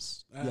butt,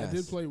 yes. I Yes.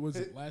 did play. Was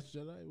it Last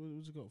Jedi? What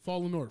was it called?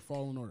 Fallen Order.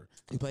 Fallen Order.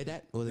 You played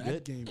that? Was it That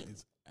good? game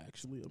is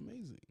actually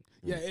amazing.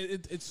 Yeah,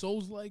 it's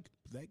Souls like.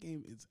 That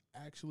game is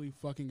actually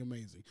fucking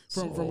amazing.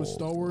 From a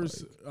Star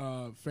Wars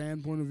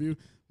fan point of view,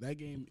 that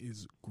game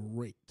is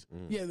great.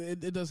 Yeah,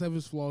 it does have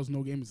its flaws.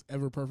 No game is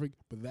ever perfect,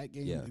 but that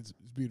game Yeah. is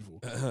beautiful.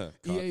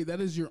 EA,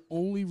 that is your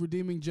only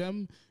redeeming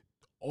gem.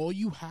 All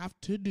you have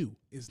to do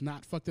is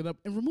not fuck it up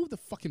and remove the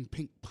fucking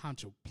pink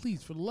poncho,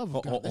 please, for the love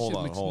of God. That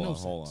shit makes no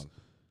sense. Hold on.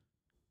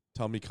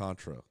 Tell me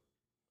Contra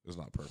is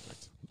not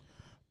perfect.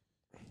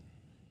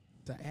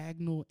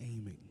 Diagonal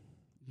aiming,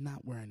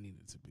 not where I need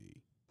it to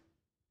be.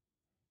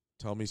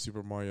 Tell me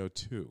Super Mario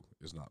 2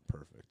 is not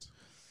perfect.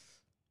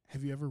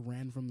 Have you ever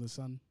ran from the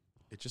sun?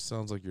 It just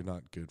sounds like you're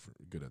not good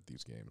at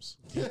these games.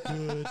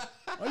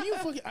 Are you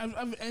fucking?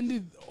 I've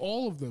ended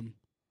all of them.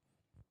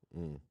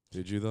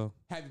 Did you though?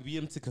 Have you beat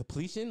them to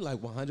completion, like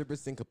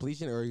 100%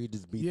 completion, or you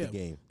just beat Yeah. the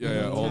game?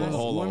 Yeah. Hold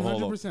on.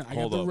 100%. I got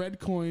Hold the up. red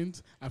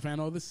coins. I found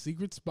all the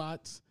secret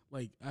spots.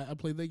 Like I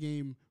played the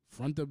game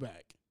front to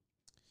back.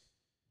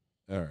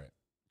 All right.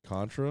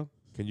 Contra.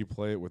 Can you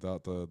play it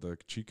without the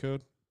cheat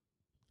code?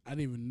 I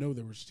didn't even know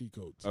there was cheat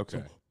codes. Okay.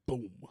 So,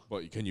 boom.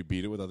 But can you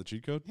beat it without the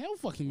cheat code? Hell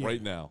fucking yeah.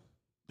 Right now.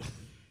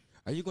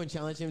 Are you going to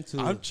challenge him to?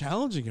 I'm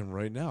challenging him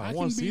right now. I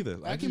want to see this.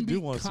 I can just do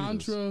beat want to see this.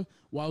 Contra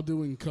while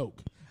doing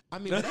coke. I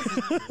mean, but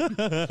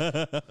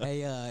that's,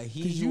 hey,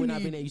 he 'Cause you you and I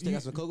been need- there. You still you-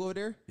 got some coke over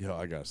there? Yo,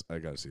 I got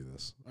to see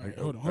this. All right,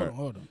 I- hold on, all hold right. on,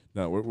 hold on.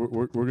 No,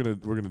 we're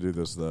gonna do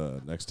this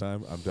the next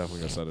time. I'm definitely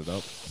gonna set it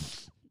up.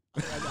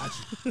 I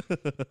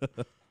got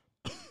you.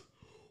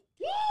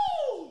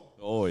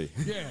 Oi.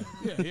 Yeah.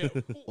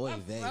 Oy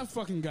vey. I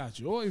fucking got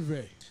you. Oy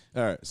vey.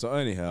 All right. So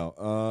anyhow,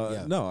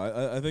 Yeah. no,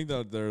 I think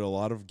that there are a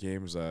lot of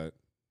games that,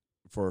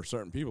 for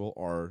certain people,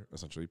 are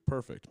essentially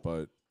perfect.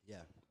 But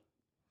Yeah.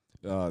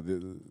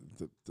 the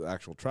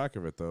actual track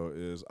of it though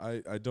is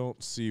I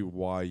don't see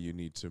why you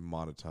need to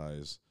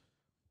monetize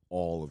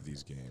all of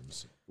these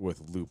games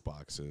with loot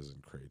boxes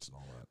and crates and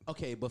all that.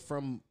 Okay, but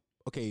from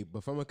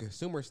a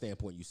consumer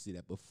standpoint, you see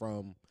that. But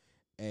from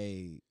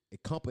a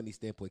company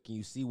standpoint, can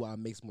you see why it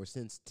makes more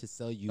sense to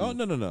sell you? Oh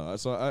no.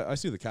 So I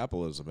see the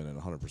capitalism in it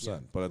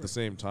 100%. But at the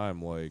same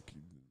time, like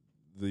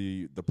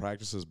the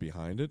practices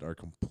behind it are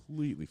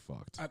completely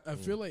fucked. I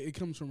feel like it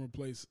comes from a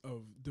place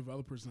of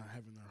developers not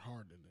having their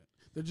heart in it.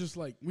 They're just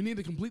like, we need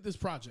to complete this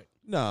project.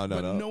 No.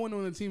 But no one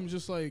on the team is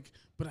just like,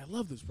 but I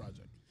love this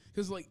project.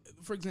 Because, like,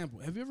 for example,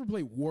 have you ever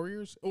played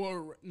Warriors?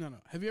 Or, no.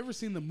 Have you ever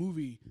seen the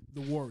movie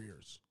The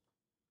Warriors?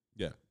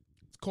 Yeah.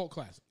 It's a cult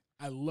classic.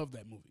 I love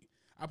that movie.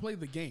 I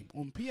played the game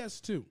on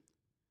PS2.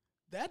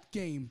 That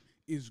game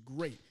is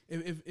great.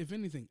 If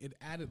anything, it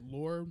added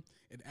lore.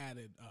 It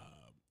added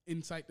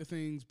insight to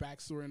things,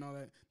 backstory, and all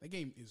that. That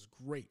game is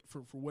great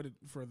for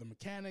for the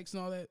mechanics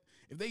and all that.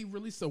 If they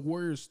released the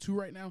Warriors 2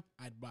 right now,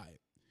 I'd buy it.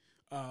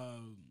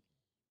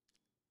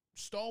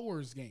 Star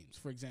Wars games,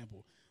 for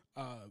example,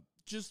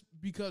 just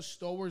because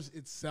Star Wars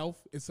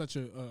itself is such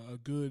a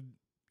good,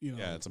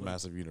 Yeah, it's a like,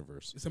 massive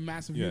universe. it's a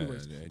massive Yeah,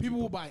 universe. yeah, People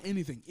will buy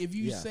anything. If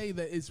you Yeah. say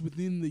that it's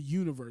within the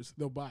universe,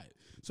 they'll buy it.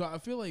 So I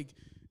feel like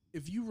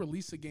if you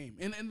release a game,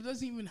 and it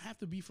doesn't even have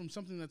to be from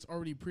something that's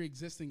already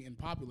pre-existing and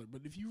popular,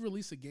 but if you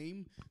release a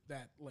game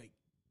that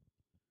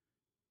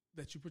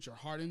that you put your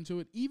heart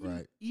into it,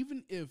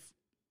 even if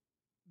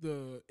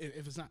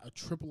it's not a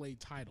AAA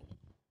title,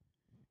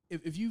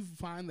 if you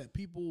find that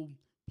people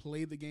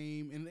play the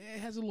game and it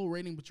has a low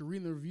rating, but you're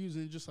reading the reviews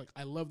and it's just like,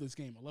 I love this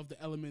game, I love the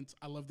elements,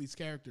 I love these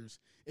characters.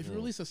 If you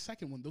release a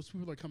second one, those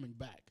people are coming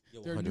back.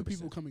 Yeah, There are new 100%.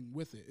 people coming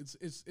with it.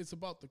 It's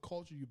about the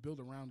culture you build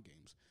around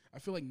games. I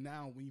feel like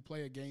now when you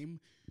play a game,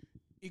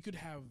 it could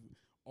have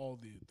all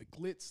the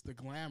glitz, the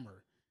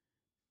glamour,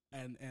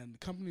 and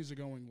companies are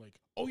going like,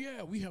 oh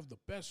yeah, we have the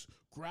best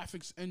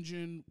graphics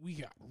engine, we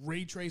got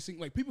ray tracing.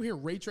 Like, people hear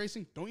ray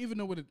tracing, don't even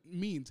know what it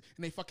means,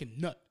 and they fucking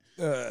nut.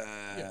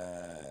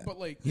 But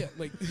like,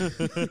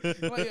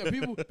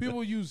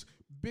 people use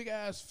big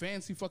ass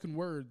fancy fucking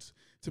words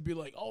to be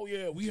like, oh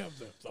yeah, we have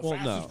the Well,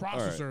 fastest no. All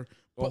right. processor.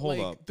 Well, But hold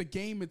like up. the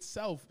game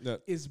itself No.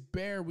 is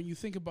bare when you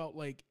think about,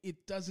 like,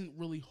 it doesn't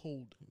really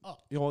hold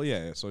up. Well,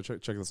 yeah. So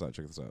check this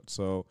out.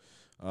 So,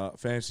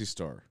 Fantasy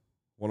Star,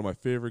 one of my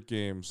favorite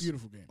games.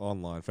 Beautiful game.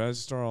 Online.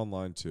 Fantasy Star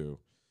Online 2.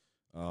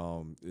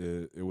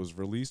 It was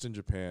released in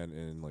Japan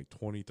in like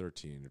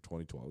 2013 or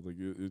 2012. Like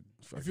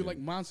If you like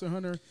Monster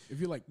Hunter,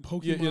 if you like yeah,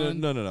 Pokemon,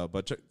 no.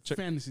 But check.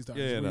 Fantasy Star.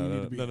 Yeah, is where you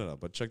need to be. no.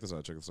 But check this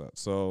out.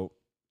 So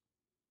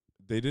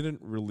they didn't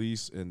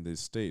release in the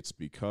States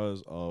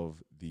because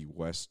of the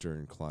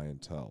Western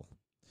clientele.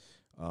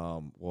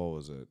 What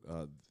was it?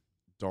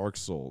 Dark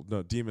Souls.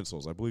 No, Demon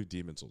Souls. I believe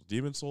Demon Souls.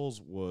 Demon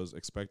Souls was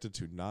expected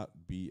to not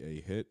be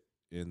a hit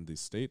in the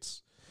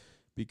States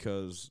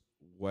because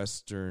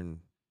Western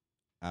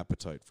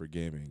appetite for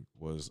gaming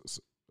was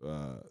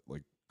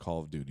like Call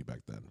of Duty back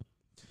then.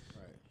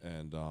 Right.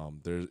 And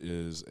there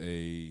is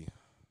a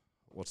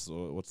what's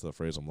the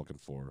phrase I'm looking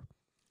for?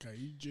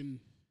 Gaijin.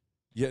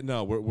 Yeah,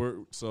 no, we're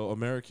so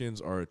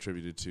Americans are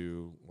attributed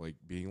to like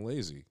being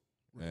lazy,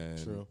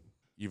 and True.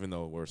 even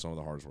though we're some of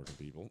the hardest working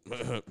people.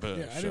 Yeah,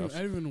 I chefs.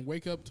 didn't even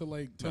wake up to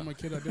like tell my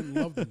kid I didn't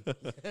love them.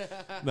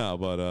 No,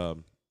 but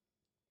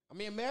I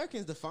mean,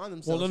 Americans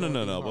define well,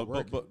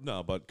 themselves.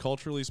 but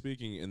culturally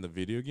speaking, in the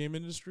video game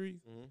industry,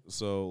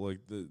 so like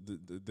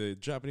the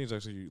Japanese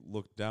actually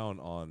look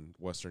down on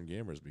Western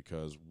gamers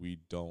because we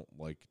don't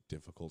like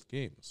difficult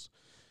games.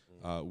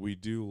 We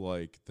do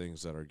like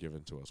things that are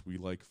given to us. We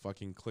like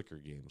fucking clicker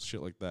games,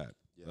 shit like that.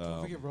 Yeah.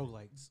 Don't forget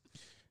roguelikes.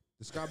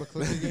 Describe a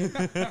clicker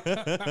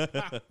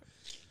game.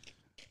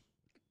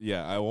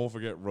 Yeah, I won't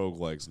forget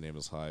roguelikes. Name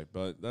is high,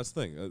 but that's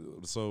the thing.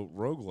 So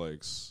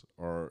roguelikes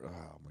are,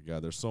 oh my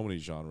god, there's so many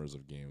genres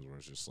of games where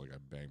it's just like I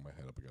bang my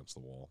head up against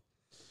the wall.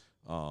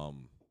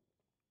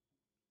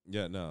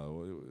 Yeah,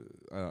 no,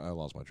 I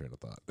lost my train of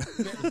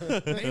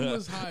thought. Name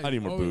was high. I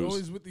need more booze.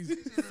 Always with these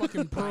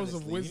fucking pearls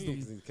of Honestly, you wisdom.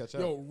 need to catch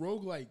up. Yo,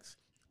 roguelikes.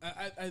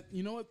 I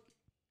you know what?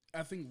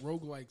 I think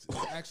roguelikes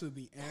is actually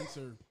the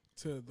answer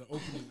to the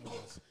opening of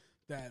this.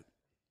 That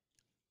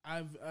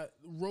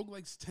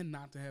roguelikes tend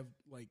not to have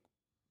like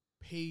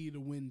pay to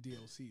win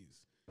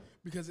DLCs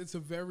because it's a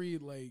very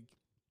like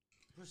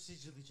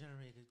Procedurally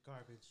generated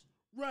garbage.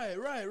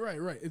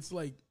 right. It's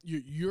like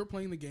you're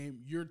playing the game,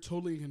 you're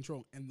totally in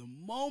control, and the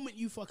moment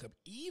you fuck up,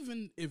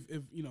 even if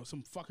you know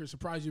some fucker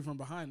surprised you from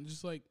behind, it's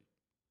just like,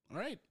 all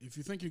right, if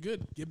you think you're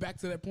good, get back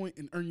to that point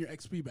and earn your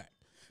XP back.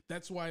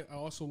 That's why I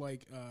also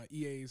like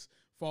EA's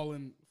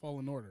Fallen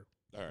Order.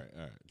 All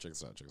right, check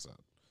this out.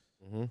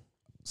 Mm-hmm.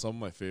 Some of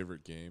my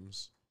favorite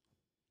games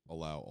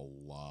allow a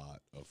lot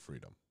of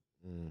freedom.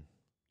 Mm.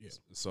 Yeah.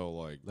 So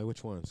like Like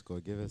which ones? Go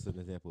give us an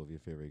example of your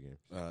favorite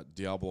game.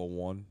 Diablo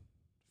 1,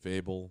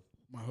 Fable.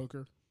 My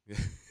hooker.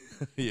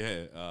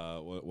 Yeah.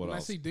 What When else?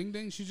 I see Ding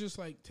Ding, she's just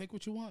like, take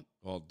what you want.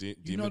 Well, You know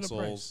Demon the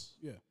Souls,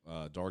 price.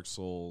 Yeah. Dark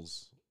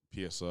Souls,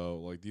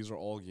 PSO. Like these are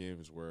all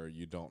games where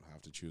you don't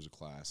have to choose a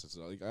class. It's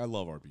like I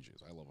love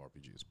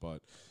RPGs,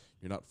 but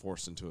you're not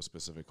forced into a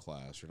specific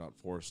class. You're not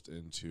forced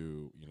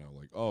into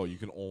like you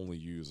can only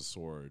use a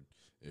sword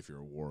if you're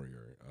a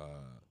warrior.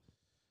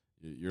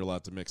 You're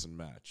allowed to mix and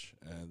match.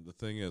 And the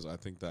thing is, I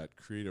think that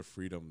creative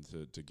freedom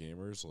to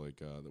gamers, like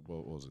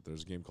what was it?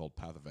 There's a game called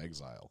Path of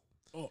Exile.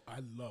 Oh, I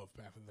love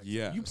Path of Exile.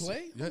 Yeah, You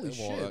play? Holy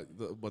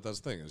shit. But that's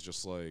the thing. It's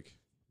just like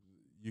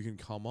you can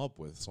come up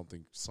with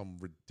some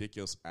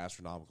ridiculous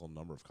astronomical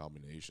number of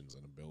combinations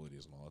and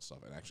abilities and all that stuff,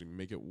 and actually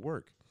make it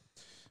work.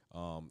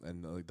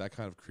 And like that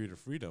kind of creative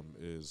freedom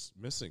is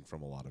missing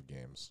from a lot of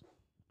games.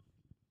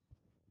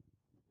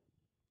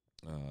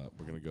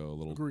 We're gonna go a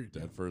little Agreed,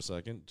 dead yeah. for a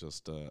second.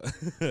 Just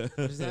What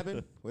just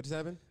happened? What just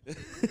happened?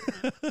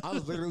 I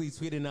was literally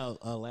tweeting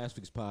out last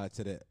week's pod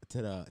to the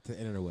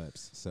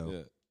interwebs. So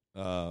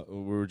yeah.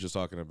 We were just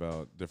talking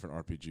about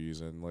different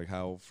RPGs and like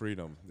how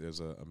freedom is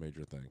a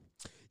major thing.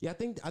 yeah, I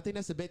think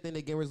that's a big thing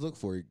that gamers look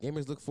for.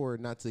 Gamers look for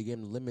not to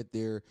again limit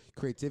their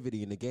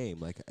creativity in the game.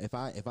 Like if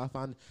I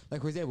find,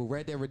 like for example,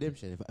 Red Dead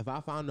Redemption. If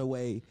I found a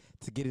way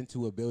to get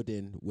into a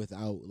building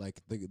without like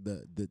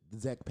the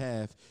exact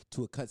path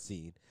to a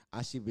cutscene,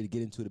 I should be able to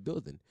get into the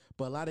building.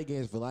 But a lot of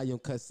games rely on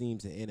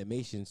cutscenes and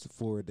animations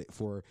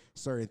for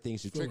certain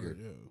things to trigger.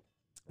 Yeah.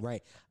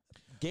 Right.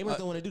 Gamers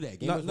don't want to do that.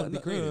 Gamers want to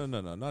be creative.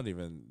 No, not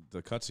even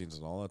the cutscenes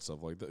and all that stuff.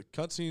 Like the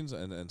cutscenes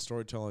and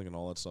storytelling and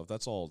all that stuff.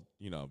 That's all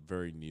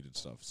very needed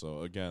stuff.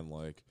 So again,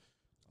 like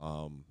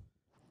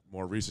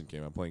more recent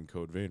game, I'm playing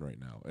Code Vein right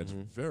now. It's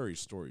very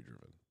story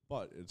driven,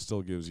 but it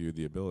still gives you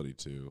the ability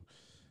to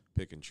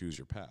pick and choose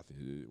your path,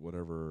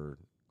 whatever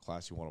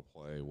class you want to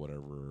play,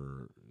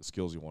 whatever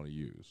skills you want to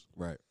use.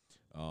 Right.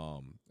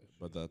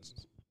 But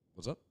that's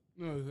what's up.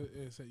 No,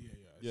 it's I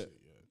Yeah. see,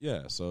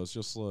 Yeah, so it's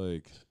just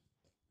like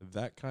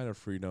that kind of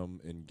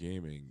freedom in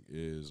gaming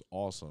is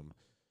awesome,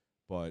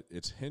 but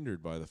it's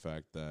hindered by the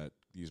fact that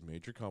these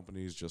major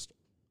companies just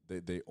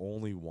they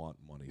only want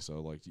money.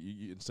 So like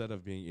you, instead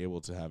of being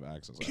able to have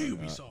access,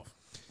 Ubisoft.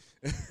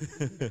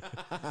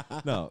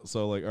 no.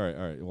 So like all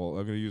right. Well,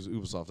 I'm gonna use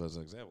Ubisoft as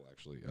an example.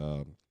 Actually,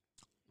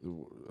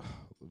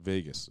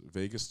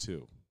 Vegas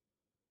 2,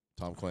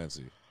 Tom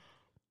Clancy.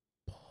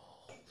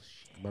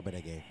 Remember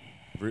that game?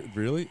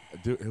 Really,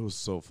 dude, it was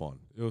so fun.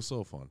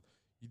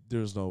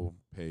 There's no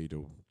pay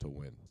to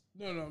win.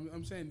 No,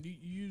 I'm saying you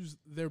use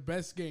their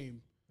best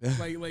game.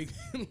 like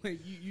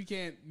you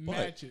can't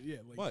match it. Yeah,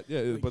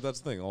 But that's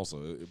the thing.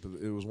 Also,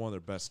 it was one of their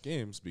best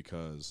games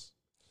because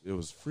it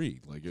was free.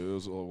 Like it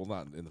was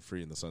not in the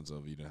free in the sense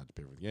of you didn't have to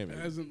pay for the game.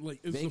 it wasn't like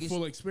it's a Vegas-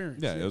 full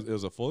experience. Yeah, it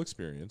was a full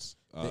experience.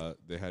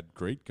 They had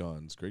great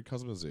guns, great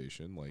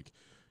customization. Like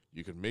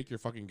you could make your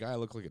fucking guy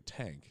look like a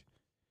tank.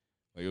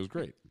 Like it was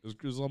great. It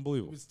was It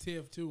unbelievable. was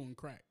TF2 on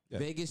crack. Yeah.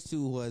 Vegas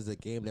 2 was a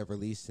game that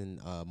released in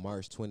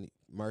March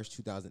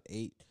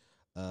 2008.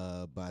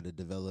 by the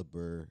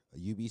developer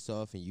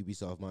Ubisoft and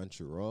Ubisoft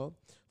Montreal.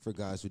 For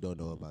guys who don't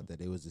know about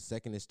that, it was the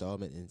second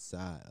installment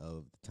inside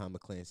of the Tom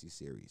Clancy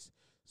series.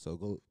 So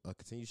go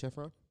continue,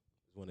 Chevron.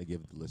 Just want to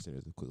give the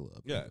listeners a quick little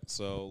update. Yeah,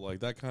 so like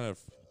that kind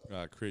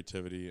of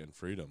creativity and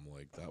freedom,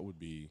 like that would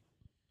be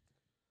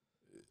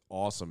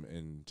awesome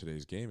in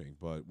today's gaming,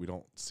 but we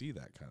don't see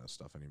that kind of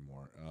stuff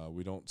anymore.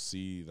 We don't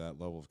see that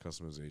level of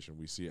customization.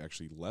 We see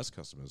actually less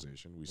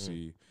customization. We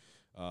see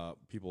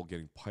people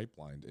getting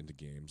pipelined into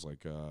games.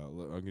 Like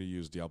I'm going to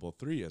use Diablo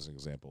 3 as an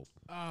example.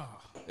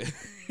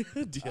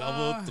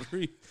 Diablo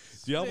 3.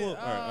 Diablo. All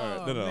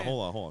right. No, man.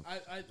 hold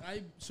on.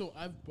 So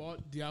I've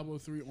bought Diablo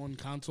 3 on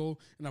console,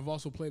 and I've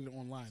also played it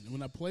online. And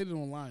when I played it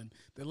online,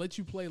 they let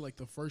you play like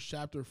the first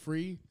chapter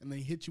free, and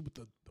they hit you with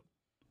the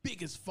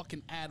biggest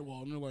fucking ad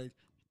wall, and they're like,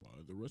 buy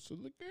the rest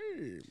of the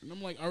game. And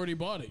I'm like, I already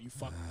bought it, you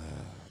fuck.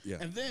 Yeah.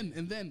 And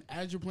then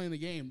as you're playing the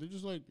game, they're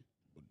just like,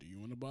 well, do you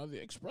want to buy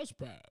the Express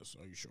Pass?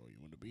 Are you sure you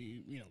want to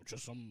be,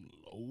 just some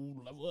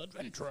low-level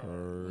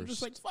adventurer? I'm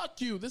just like,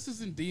 fuck you. This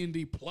isn't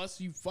D&D Plus,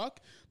 you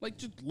fuck. Like,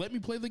 just let me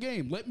play the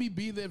game. Let me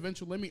be the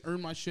adventurer. Let me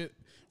earn my shit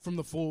from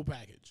the full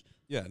package.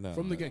 Yeah, no.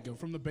 From the get-go,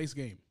 from the base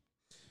game.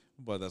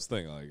 But that's the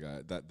thing,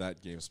 like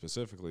that game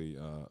specifically,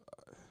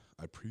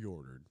 I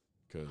pre-ordered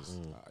because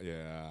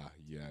yeah,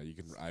 you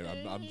can.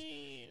 I'm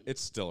it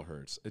still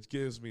hurts. It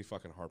gives me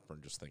fucking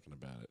heartburn just thinking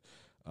about it.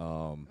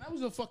 I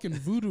was a fucking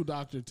voodoo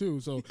doctor too,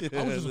 so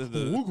I was just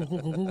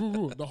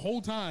the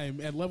whole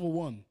time at level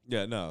 1.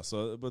 Yeah, no.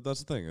 So, but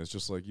that's the thing. It's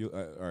just like all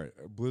right.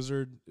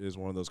 Blizzard is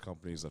one of those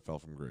companies that fell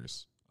from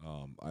grace.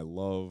 I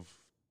love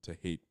to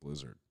hate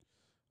Blizzard.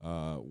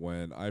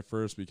 When I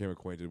first became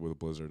acquainted with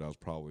Blizzard, I was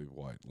probably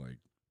like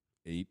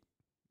 8,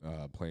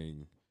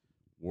 playing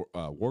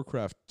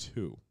Warcraft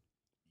 2.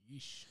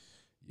 Yeesh.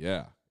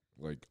 Yeah,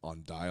 like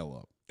on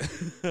dial-up.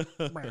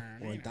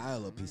 On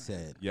dial-up, he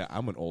said. Yeah,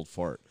 I'm an old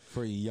fart.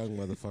 For you young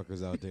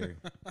motherfuckers out there.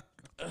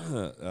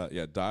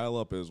 Yeah,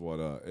 dial-up is what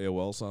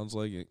AOL sounds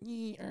like.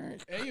 AOL?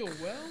 Holy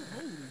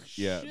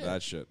shit. Yeah,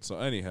 that shit. So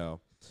anyhow,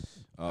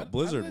 How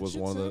Blizzard that was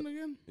shit one of sound the.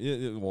 again?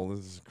 Yeah, well,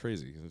 this is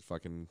crazy. It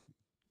fucking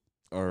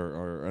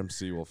our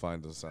MC will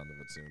find the sound of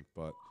it soon.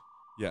 But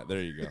yeah,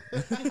 there you go.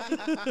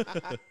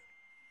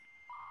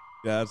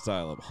 Yeah, that's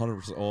dial-up.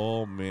 100%.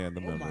 Oh man,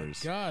 the Oh my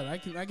memories. god, I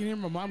can hear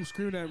my mom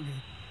screaming at me.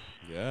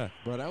 Yeah.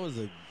 Bro, that was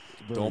a...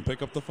 Bro, Don't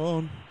pick up the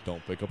phone.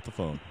 Don't pick up the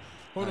phone.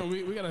 Hold on,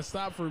 we gotta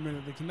stop for a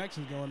minute. The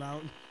connection's going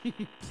out.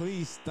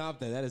 please stop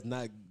that.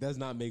 That does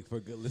not make for a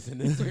good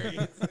listening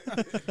experience.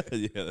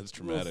 Yeah, that's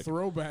Little dramatic.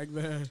 throwback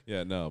there.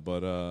 Yeah, no,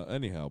 but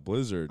anyhow,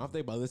 Blizzard. I don't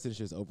think my listening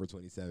shit's over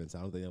 27, so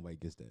I don't think anybody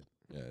gets that.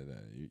 Yeah, no,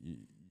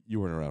 you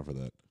weren't around for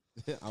that.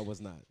 I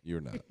was not. You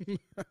were not.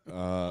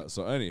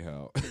 So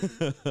anyhow,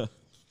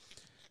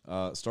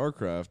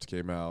 StarCraft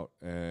came out,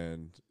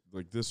 and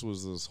like this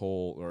was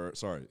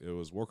it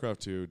was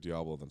Warcraft 2,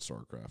 Diablo, then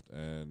StarCraft,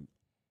 and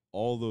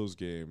all those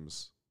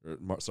games,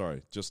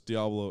 just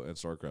Diablo and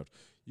StarCraft,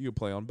 you could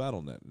play on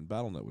BattleNet, and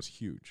BattleNet was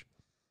huge.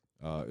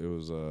 It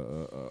was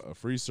a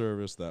free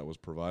service that was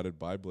provided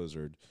by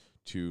Blizzard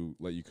to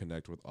let you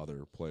connect with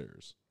other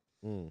players.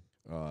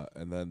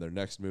 And then their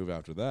next move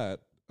after that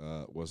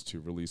was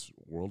to release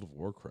World of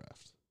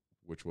Warcraft,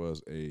 which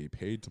was a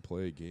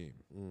paid-to-play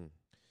game.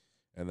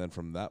 And then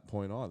from that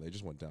point on, they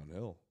just went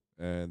downhill.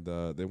 And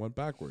they went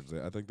backwards.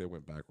 I think they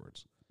went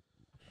backwards.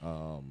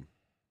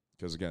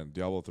 Because, again,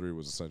 Diablo 3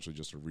 was essentially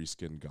just a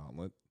reskin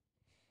Gauntlet.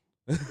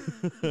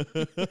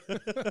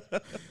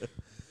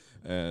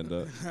 And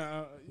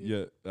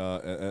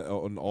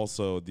and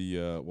also the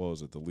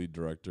the lead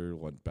director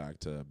went back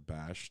to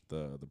bash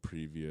the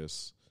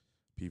previous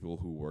people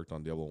who worked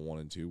on Diablo 1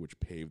 and 2, which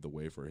paved the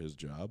way for his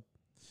job.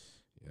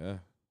 Yeah,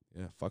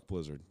 fuck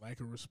Blizzard. Lack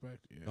of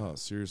respect. Yeah. Oh,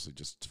 seriously,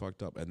 just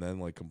fucked up. And then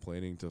like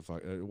complaining to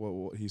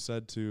what he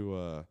said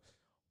to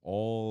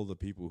all the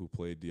people who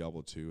played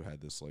Diablo 2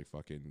 had this like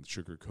fucking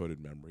sugar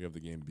coated memory of the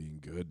game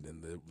being good,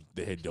 and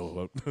they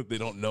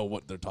don't know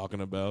what they're talking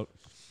about.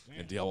 Damn.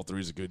 And Diablo 3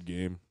 is a good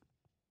game.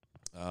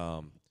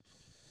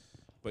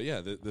 But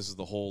yeah, this is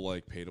the whole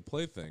like pay to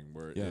play thing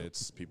where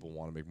it's people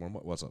want to make more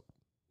money. What's up?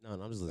 No,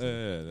 I'm just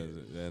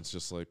listening. Yeah, it's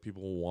just like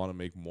people want to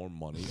make more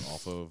money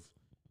off of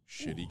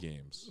shitty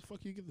games. Where the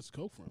fuck you get this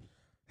coke from?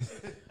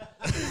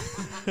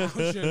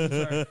 Oh, shit,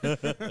 sorry.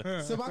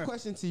 So my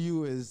question to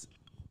you is,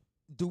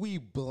 do we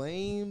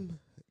blame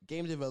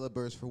game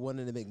developers for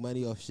wanting to make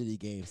money off shitty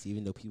games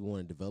even though people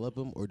want to develop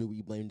them, or do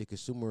we blame the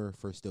consumer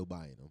for still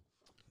buying them?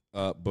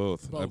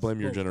 Both. I Both, blame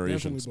your both.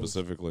 generation Definitely both.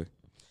 specifically.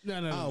 No.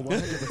 Oh,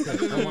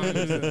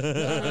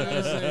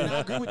 100%. I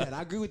agree with that.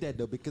 I agree with that,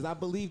 though, because I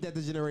believe that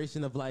the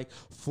generation of, like,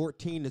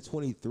 14 to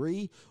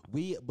 23,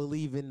 we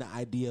believe in the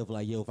idea of,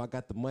 like, yo, if I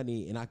got the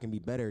money and I can be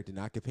better, then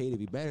I can pay to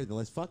be better, then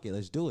let's fuck it.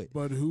 Let's do it.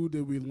 But who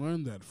did we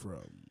learn that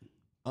from?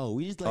 Oh,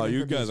 we just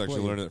You guys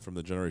actually learned it from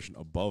the generation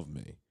above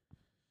me.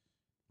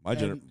 My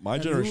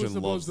generation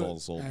loves all the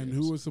soul And games.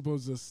 who was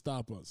supposed to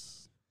stop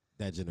us?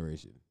 That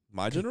generation.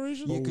 My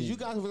generation? Yeah, because you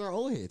guys were our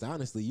old heads,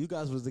 honestly. You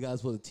guys was the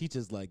guys supposed to teach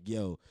us, like,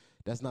 yo,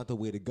 That's not the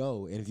way to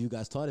go. And if you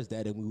guys taught us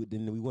that, then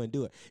we wouldn't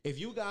do it. If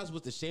you guys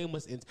was to shame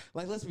us,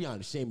 like let's be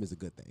honest, shame is a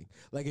good thing.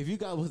 Like if you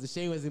guys was to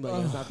shame us, and be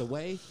like that's not the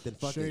way, then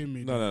fuck it. Shame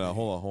me. No.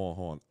 Hold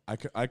on.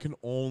 I can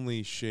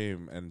only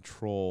shame and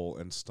troll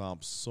and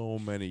stomp so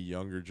many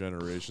younger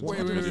generations. Wait.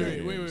 on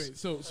video games.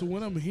 So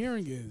what I'm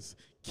hearing is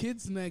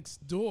Kids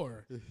Next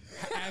Door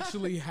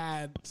actually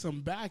had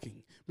some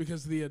backing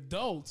because the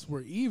adults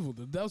were evil.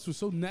 The adults were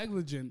so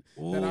negligent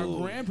that our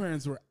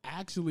grandparents were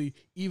actually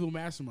evil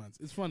masterminds.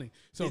 It's funny.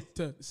 So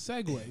to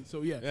segue,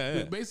 so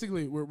Yeah.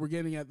 basically we're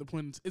getting at the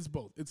point. It's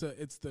both.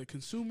 It's the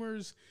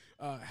consumers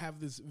have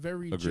this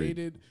very Agreed.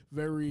 jaded,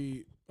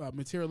 very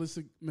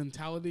materialistic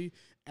mentality,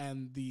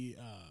 and the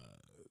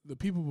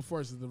people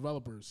before us, the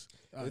developers,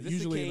 Is this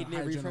usually the in a higher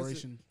Canadian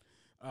generation.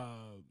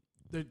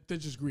 They're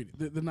just greedy.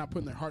 They're not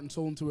putting their heart and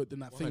soul into it. They're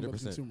not thinking about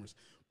 100%. consumers.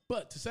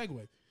 But to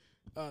segue,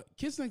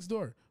 Kids Next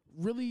Door,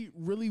 really,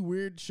 really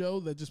weird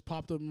show that just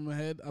popped up in my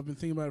head. I've been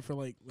thinking about it for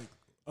like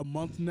a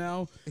month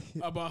now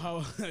about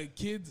how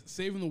kids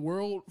saving the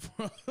world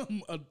from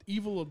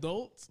evil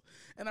adults,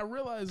 and I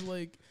realized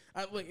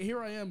here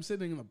I am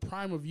sitting in the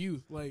prime of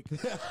youth, like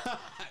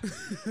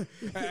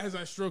as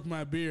I stroke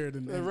my beard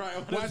and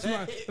watch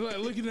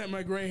looking at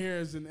my gray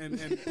hairs and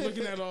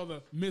looking at all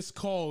the missed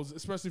calls,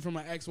 especially from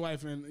my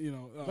ex-wife and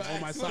all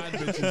my side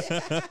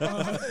bitches.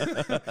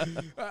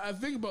 I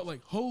think about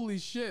like holy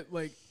shit,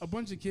 like a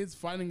bunch of kids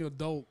fighting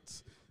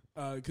adults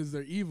because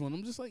they're evil, and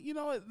I'm just like, you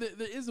know what?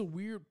 There is a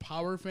weird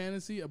power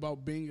fantasy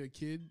about being a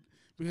kid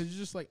because you're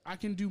just like, I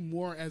can do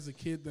more as a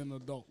kid than an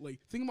adult. Like,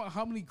 think about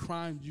how many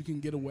crimes you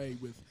can get away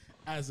with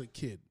as a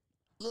kid.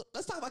 Look,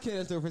 let's talk about Kids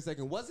Next Door for a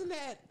second. Wasn't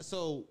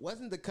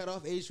the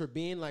cutoff age for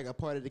being like a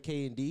part of the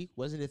K&D?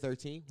 Wasn't it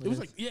 13? It was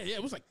like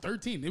it was like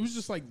 13. It was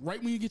just like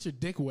right when you get your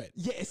dick wet.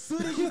 Yeah, as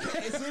soon as you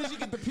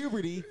get to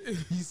puberty,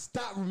 you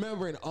stop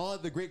remembering all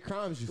the great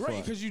crimes you Right,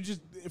 fought. because you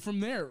just from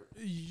there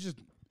you just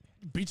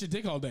beat your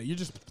dick all day. You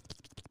just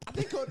I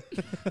think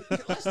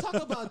let's talk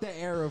about that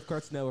era of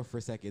Cartoon Network for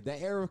a second. That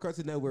era of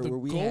Cartoon Network the where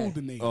we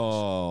golden had age.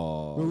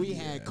 Oh,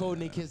 had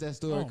Codename Kids Next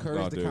Door, Courage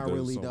no, the dude,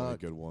 Cowardly there's so many Dog.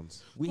 good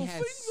ones. We The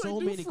had things I so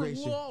do many for great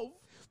shows. love.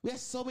 We had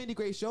so many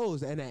great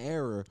shows in that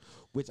era,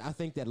 which I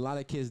think that a lot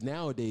of kids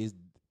nowadays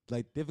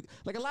like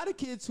a lot of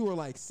kids who are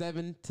like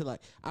 7 to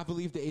like I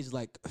believe the age is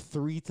like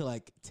 3 to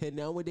like 10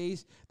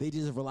 nowadays, they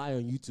just rely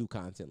on YouTube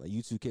content, like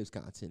YouTube Kids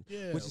content.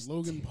 Yeah, which is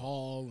Logan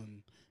Paul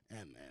and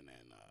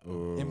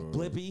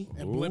Blippy.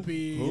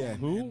 Blippy. Yeah.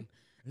 Who?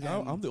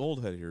 I'm the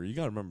old head here. You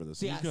gotta remember this.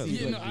 See, You I gotta- see,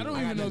 Yeah, like, no, I don't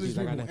I even got know these nephews,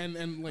 I people.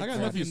 got And like I got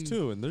nephews fucking-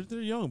 too, and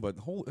they're young, but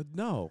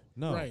no.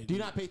 Right. Do you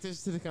not pay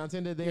attention to the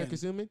content that they Yeah. are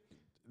consuming?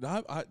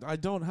 I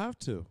don't have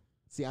to.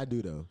 See, I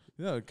do though.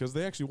 Yeah, because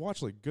they actually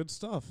watch like good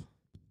stuff.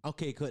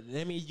 Okay, good.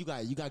 I mean, you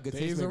got good Days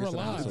taste are makers in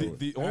the alive. household.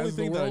 The As only the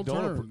thing that I world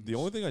don't turns. the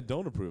only thing I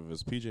don't approve of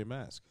is PJ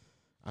Masks.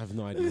 I have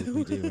no idea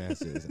what PJ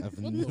Masks is. I've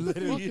What the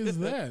fuck is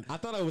that? I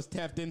thought I was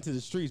tapped into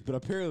the streets, but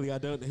apparently I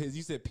don't.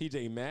 You said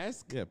PJ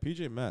Mask? Yeah,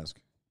 PJ Mask.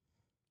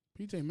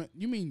 PJ,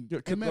 you mean Yeah,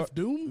 MF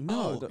Doom?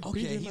 No, Oh, okay.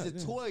 PJ He's a Masks,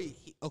 yeah. toy.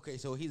 Okay,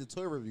 so he's a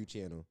toy review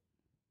channel.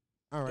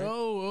 All right.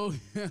 Oh,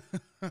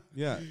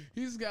 Yeah.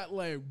 He's got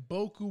like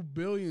boku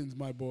billions,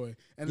 my boy.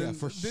 And Yeah, then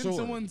for didn't sure.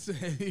 someone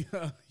say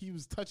he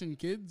was touching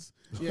kids?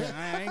 Yeah,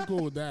 I ain't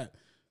cool with that.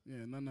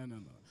 Yeah, no.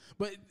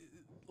 But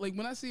like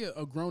when I see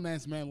a grown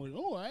ass man like,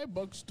 oh, I have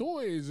Bucks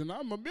toys and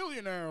I'm a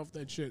millionaire off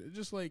that shit. It's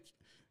just like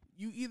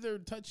you either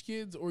touch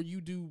kids or you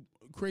do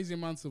crazy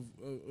amounts of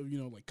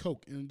like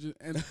coke and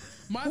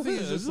my thing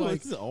is just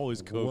like this is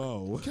always coke.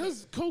 Whoa.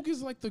 because coke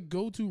is like the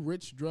go-to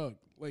rich drug.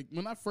 Like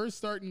when I first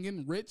started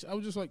getting rich, I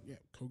was just like, yeah,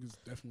 coke is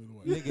definitely the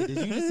way. Nigga, did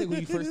you just say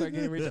when you first started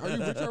getting rich? Are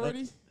you rich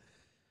already?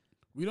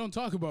 We don't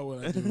talk about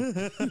what I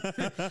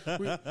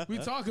do. we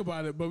talk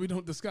about it, but we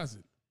don't discuss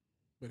it.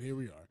 But here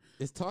we are.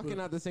 Is talking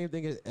not the same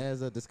thing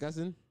as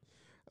discussing?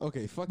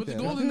 Okay, fuck But that.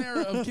 the golden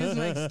era of Kids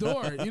Next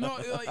Door, you know,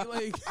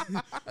 like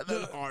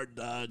Hard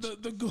dodge.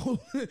 the gold.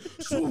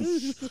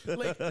 Swoosh.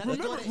 Like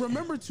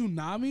remember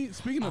Toonami?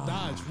 Speaking of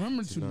Dodge,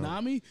 remember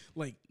Toonami?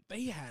 Like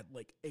they had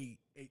like a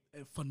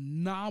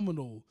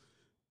phenomenal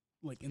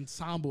like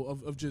ensemble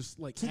of just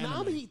like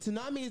anime.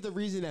 Toonami is the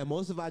reason that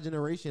most of our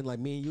generation, like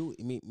me and you,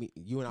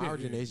 you and our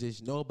Yeah.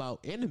 generation, know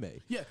about anime.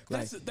 Yeah,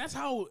 Like- that's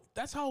how,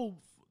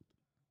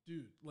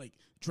 dude. Like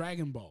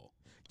Dragon Ball,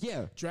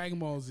 Yeah. Dragon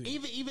Ball Z.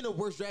 Even the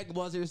worst Dragon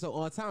Ball series of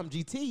all time,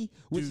 GT,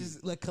 which Dude.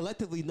 is like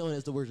collectively known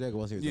as the worst Dragon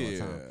Ball series of all Yeah.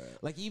 time.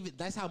 Like even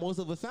that's how most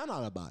of us found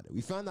out about it.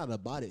 We found out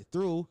about it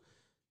through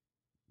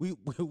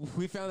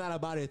we found out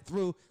about it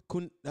through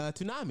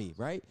Toonami,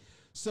 right?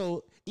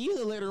 So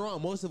even later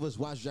on, most of us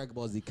watched Dragon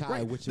Ball Z Kai,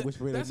 Right. which Th-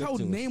 really that's how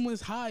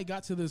Nameless High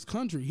got to this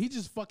country. He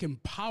just fucking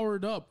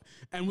powered up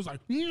and was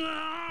like,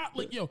 "Nyah!"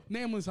 Like, yo,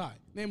 Nameless High.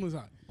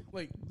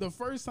 Like the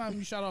first time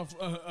you shot off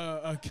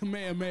a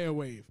Kamehameha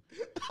wave,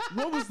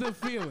 what was the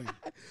feeling?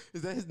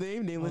 Is that his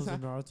name? I Nameless was a High?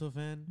 Naruto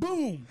fan.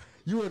 Boom!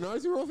 You were a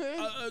Naruto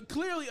fan?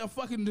 Clearly a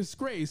fucking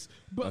disgrace,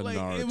 but A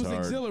like it was Narutard.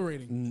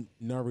 exhilarating.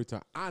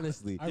 Naruto.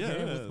 Honestly, I Yeah,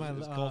 ran with my,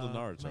 it's called a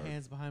Naruto. my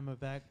hands behind my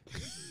back.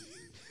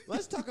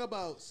 let's talk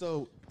about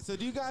so.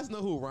 Do you guys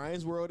know who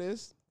Ryan's World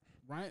is?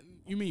 Ryan,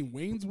 you mean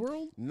Wayne's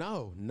World?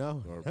 No,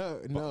 no, Or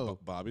no,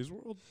 Bobby's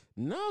World.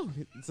 no.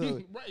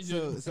 So, Right,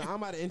 so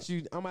I'm about to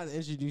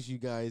introduce you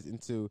guys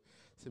into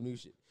some new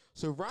shit.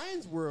 So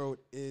Ryan's World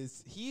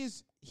he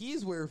is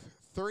worth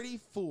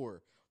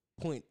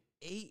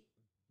 $34.8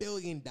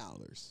 billion.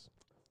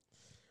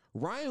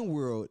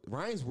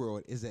 Ryan's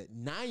World is a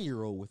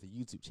 9-year-old with a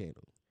YouTube channel.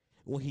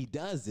 What he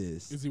does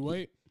is Is he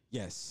white?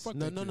 yes, Fuck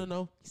no, that no, no, kid.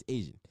 no. He's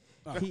Asian.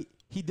 Oh.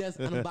 He does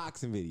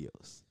unboxing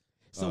videos.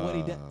 So what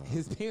he does,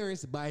 his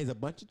parents buys a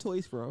bunch of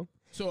toys for him.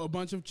 So a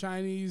bunch of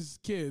Chinese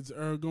kids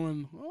are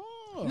going,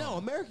 oh. No,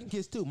 American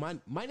kids too. My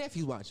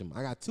nephews watch them.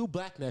 I got 2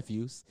 black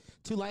nephews,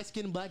 2 light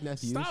skinned black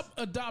nephews. Stop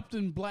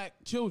adopting black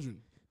children.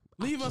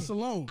 Leave us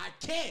alone. I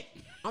can't.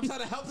 I'm trying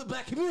to help the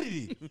black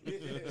community.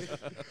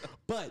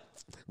 But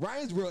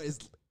Ryan's World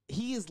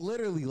he is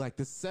literally like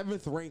the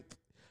 7th ranked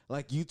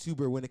like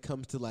YouTuber when it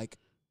comes to like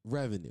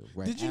revenue.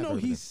 Right? Did you Ad know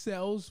revenue. he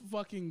sells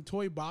fucking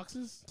toy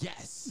boxes?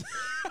 Yes.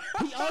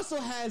 He also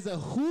has a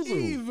Hulu.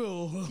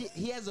 Evil.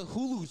 He has a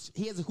Hulu.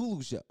 He has a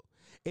Hulu show.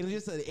 And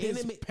it's just an His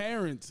anime.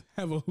 parents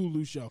have a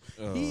Hulu show.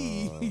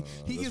 He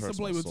this gets to hurts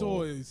play my with soul.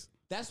 toys.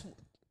 That's This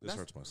that's,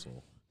 hurts my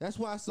soul that's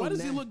why. So Why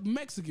does he now- look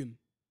Mexican?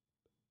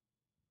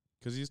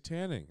 because he's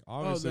tanning.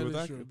 Obviously, that with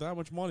is true. that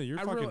much money, you're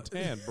I fucking realize-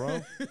 tan,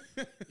 bro.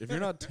 If you're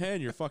not tan,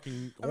 you're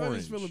fucking I thought orange.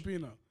 he's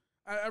Filipino.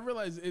 I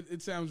realize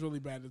it sounds really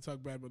bad to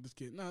talk bad about this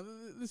kid. No,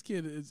 this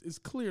kid is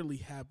clearly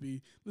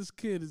happy. This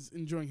kid is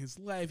enjoying his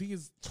life. He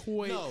gets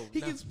toys. No,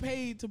 he no. gets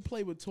paid to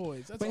play with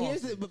toys. That's But awesome.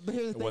 here's the When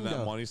thing, that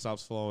though. money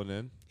stops flowing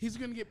in, He's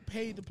gonna get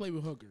paid to play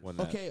with hookers. when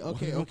that, Okay.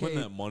 when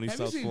that money Have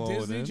you stops seen flowing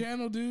Disney in,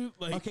 Channel, dude?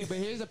 Like, Okay, but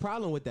here's the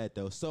problem with that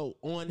though. So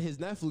on his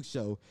Netflix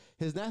show,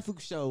 his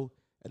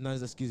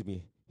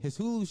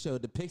Hulu show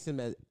depicts him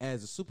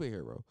as a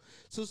superhero.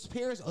 So his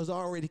parents is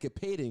already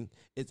competing.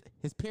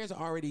 His parents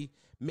are already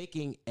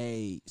making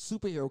a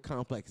superhero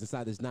complex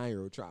inside this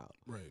 9-year-old child.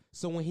 right.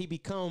 So when he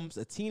becomes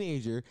a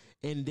teenager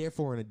and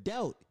therefore an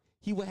adult,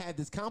 he will have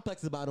this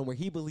complex about him where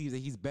he believes that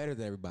he's better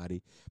than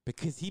everybody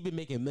because he's been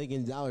making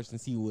millions of dollars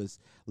since he was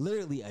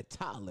literally a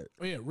toddler.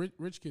 Oh yeah,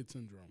 rich kid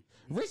syndrome.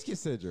 Rich kid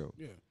syndrome.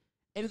 Yeah.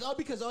 And it's all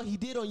because all he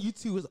did on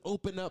YouTube was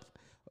open up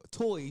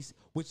toys,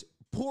 which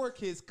poor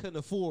kids couldn't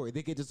afford.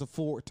 They could just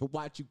afford to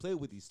watch you play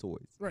with these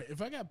toys. Right.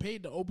 If I got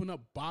paid to open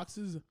up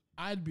boxes,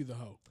 I'd be the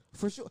hoe.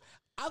 For sure.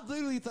 I've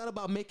literally thought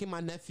about making my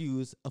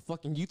nephews a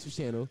fucking YouTube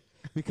channel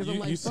because I'm you,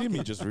 like, you see fuck me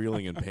it. just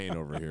reeling in pain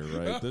over here,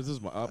 right? This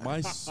is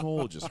my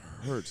soul just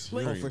hurts.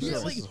 Like, hearing for this. sure.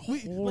 This like, is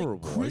like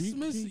horrible.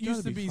 Christmas You used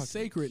gotta to be fucking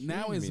sacred.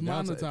 Now kidding it's me.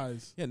 Now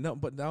monetized. Yeah, no,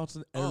 but now it's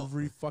an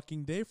every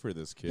fucking day for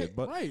this kid. Yeah,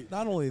 But right.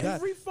 not only that,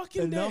 Every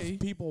fucking enough day.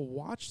 people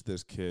watch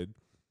this kid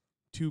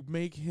to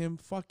make him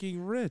fucking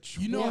rich.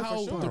 You know What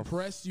how the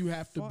depressed you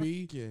have to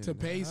be fucking to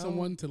pay hell?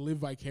 someone to live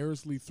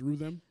vicariously through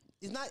them?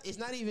 It's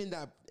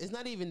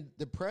not even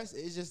depressed.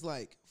 It's just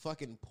like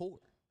fucking poor.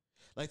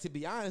 Like, to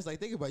be honest, like,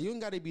 think about it. You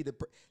ain't got to be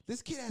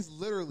this kid has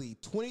literally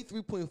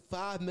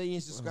 23.5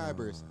 million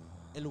subscribers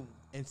and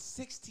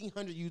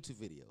 1,600 YouTube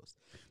videos.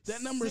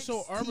 That number is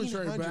so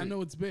arbitrary, but I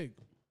know it's big.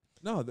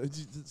 No, the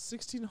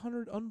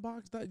 1,600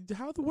 unboxed.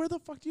 Where the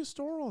fuck do you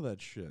store all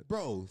that shit?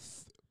 Bro,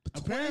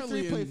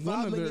 Apparently, in 23.5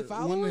 one million of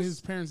followers?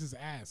 his parents'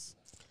 ass.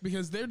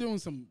 Because they're doing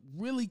some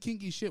really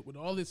kinky shit with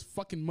all this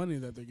fucking money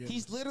that they're getting.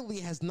 He's literally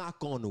has not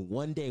gone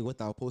one day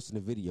without posting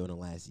a video in the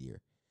last year.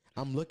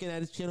 I'm looking at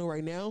his channel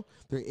right now.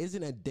 There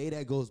isn't a day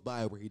that goes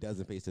by where he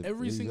doesn't post a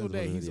Every he single doesn't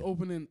day, post a he's video.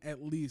 opening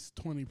at least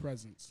 20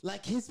 presents.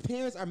 Like, his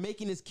parents are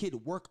making this kid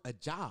work a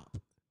job.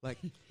 Like,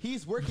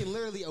 he's working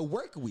literally a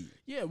work week.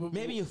 Yeah, but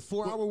Maybe a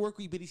 4-hour work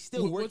week, but he's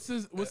still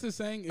working. what's this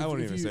saying? I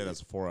wouldn't If even you- say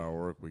that's a 4-hour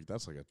work week.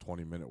 That's like a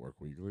 20-minute work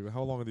week.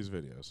 How long are these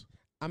videos?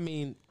 I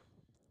mean,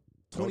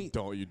 20.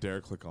 Don't you dare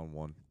click on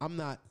one. I'm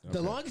not. The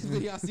Okay. longest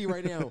video I see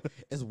right now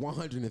is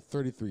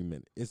 133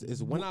 minutes.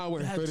 It's 1 hour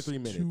and That's 33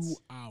 minutes. 2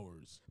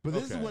 hours. But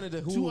this is Okay. one of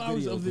the Hulu 2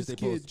 hours videos of that this they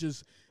kid post.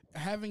 just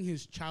having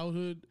his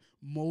childhood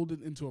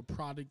molded into a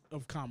product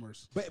of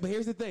commerce. But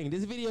here's the thing.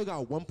 This video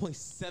got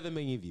 1.7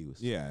 million views.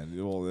 Yeah, and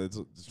well, it's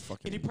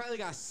fucking. And he probably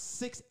got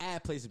 6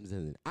 ad placements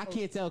in it. I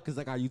can't tell because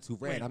I got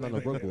YouTube Red. I'm not no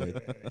broke boy.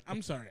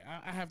 I'm sorry.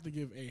 I have to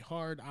give a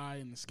hard eye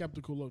and a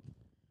skeptical look.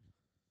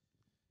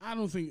 I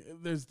don't think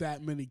there's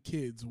that many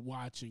kids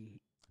watching.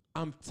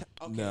 Okay.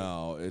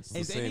 No, it's the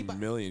Is same anybody-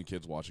 million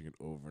kids watching it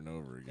over and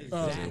over again.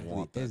 'cause they Exactly.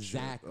 want that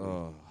Exactly. Shit.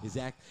 Ugh.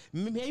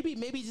 Exactly.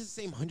 Maybe just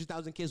the same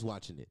 100,000 kids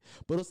watching it.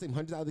 But those same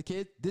 100,000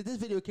 kids, this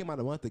video came out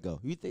a month ago.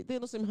 You think they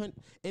don't same 100,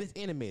 and it's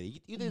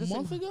animated. You think A the same-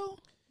 month ago?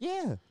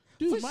 Yeah.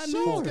 Dude, For my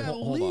sure. news got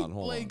Hold leaked on,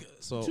 hold like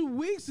on. So- 2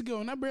 weeks ago,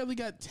 and I barely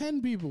got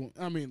 10 people.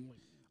 I mean, like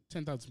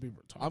 10,000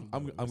 people are talking.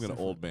 I'm about it. I'm It's gonna different.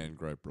 old man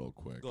gripe real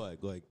quick. Go ahead.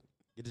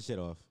 Get the shit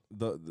off.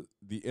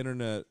 The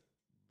internet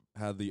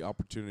had the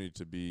opportunity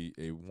to be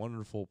a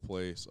wonderful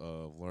place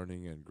of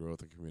learning and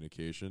growth and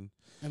communication.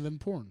 And then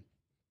porn.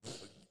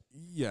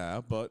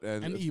 Yeah, but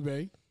And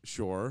eBay.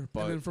 sure,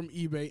 but And then from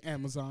eBay,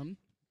 Amazon.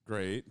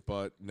 great.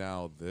 But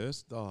now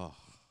this,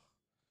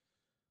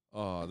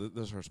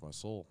 this hurts my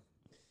soul.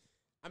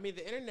 I mean,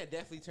 the internet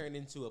definitely turned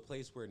into a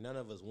place where none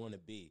of us want to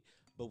be.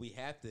 but we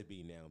have to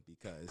be now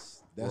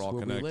because We're that's all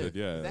where connected, we live.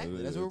 yeah.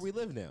 Exactly. That's where we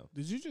live now.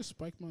 Did you just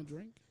spike my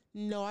drink?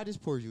 No, I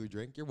just poured you a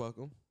drink. You're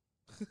welcome.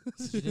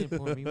 You didn't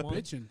pour me one.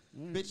 Bitching.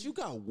 Bitch, you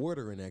got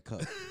water in that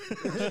cup.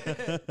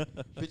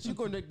 Bitch, you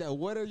gonna drink that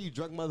water, you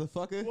drunk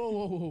motherfucker? Whoa,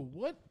 whoa, whoa!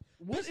 What?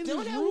 What Bitch, in throw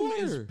this that room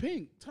water. is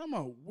pink? Time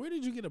out. Where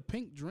did you get a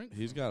pink drink?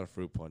 He's got a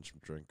fruit punch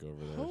drink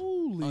over there.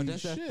 Holy Oh,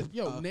 that's that- shit!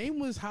 Yo,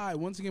 nameless high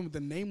once again with the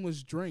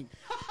nameless drink.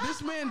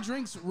 This man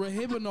drinks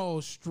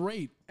Rahibinol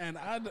straight, and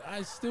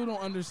I still don't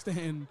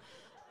understand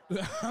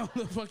how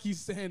the fuck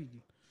he's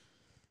standing.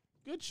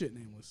 Good shit,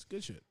 nameless.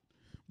 Good shit.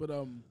 But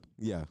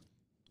Yeah.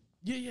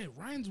 yeah.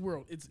 Ryan's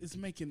World. It's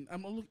making.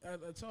 I'm look.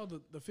 I saw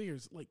the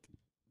figures. Like,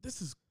 this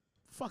is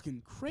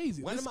fucking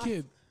crazy. One This of my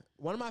kid.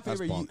 one of my That's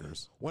favorite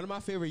bonkers. one of my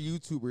favorite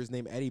YouTubers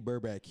named Eddie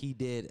Burback. He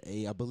did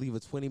I believe a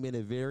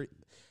 20-minute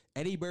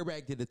Eddie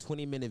Burback did a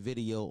 20-minute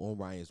video on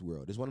Ryan's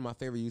World. It's one of my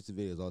favorite YouTube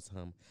videos all the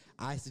time.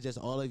 I suggest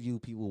all of you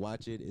people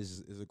watch it.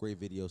 Is a great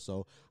video.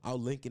 So I'll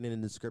link it in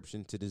the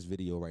description to this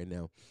video right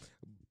now.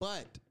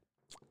 But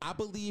I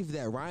believe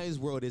that Ryan's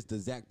World is the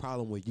exact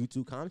problem with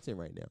YouTube content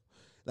right now.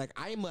 Like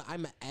I'm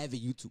an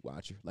avid YouTube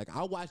watcher. Like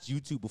I watch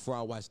YouTube before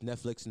I watch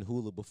Netflix and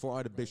Hulu, before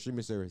all the big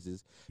streaming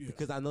services,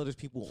 because I know there's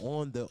people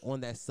on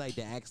that site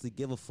that actually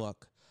give a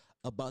fuck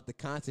about the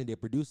content they're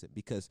producing.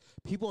 Because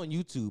people on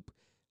YouTube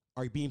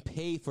are being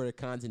paid for the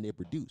content they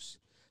produce.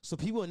 So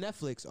people on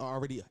Netflix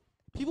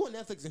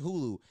and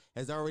Hulu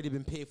has already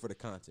been paid for the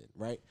content,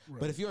 right?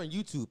 But if you're on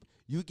YouTube,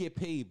 you get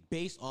paid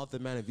based off the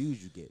amount of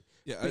views you get.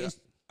 Yeah, Based-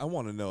 I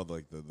want to know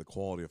like the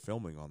quality of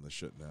filming on this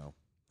shit now,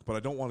 but I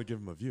don't want to give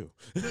him a view.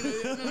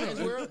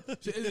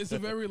 It's a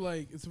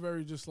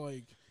very just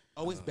like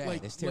oh, it's bad.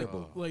 like It's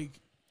terrible. like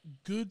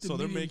good. To So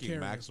they're medium making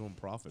character. maximum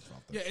profits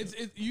off that. Yeah,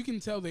 shit. you can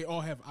tell they all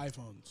have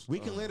iPhones. We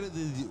can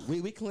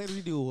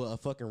literally do a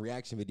fucking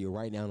reaction video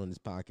right now on this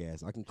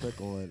podcast. I can click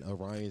on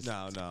Orion's.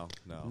 No.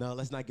 No,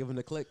 let's not give him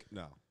the click.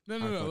 No.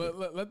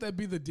 No. Let that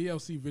be the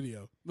DLC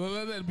video.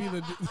 Let that be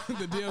the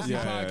DLC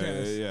Yeah,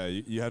 podcast. yeah.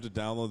 You have to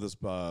download this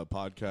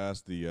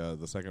podcast,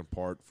 the second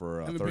part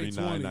for And the big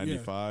 20,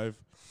 $39.95.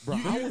 Bro,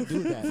 I would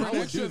do that. For I an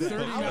would extra do that.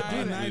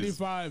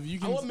 $39.95, you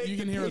I would can make you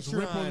can the hear us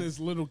rip on Patreon. this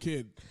little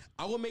kid.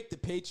 I would make the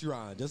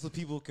Patreon just so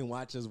people can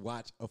watch us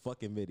watch a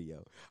fucking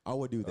video. I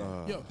would do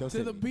that. Yo, Don't to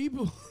say the me.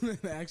 people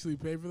that actually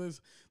pay for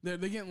this, they're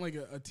getting like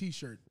a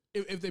T-shirt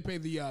if they pay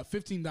the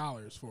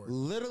 $15 for it.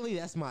 Literally,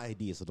 that's my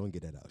idea. So don't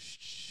get that out.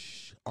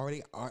 Shh.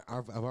 Already,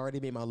 I've already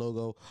made my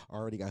logo. I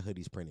already got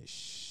hoodies printed.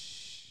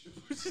 Shh.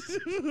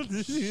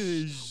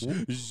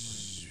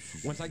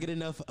 Once I get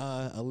enough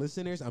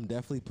listeners, I'm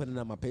definitely putting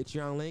up my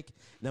Patreon link.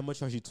 And I'm gonna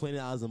charge you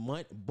 $20 a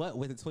month. But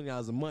with the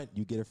 $20 a month,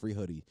 you get a free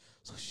hoodie.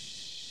 So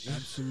shh.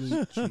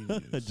 Absolute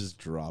genius. Just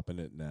dropping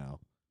it now.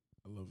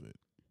 I love it.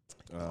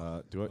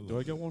 Do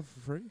I get one for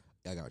free?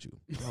 I got you.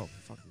 Oh,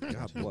 fucking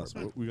God bless.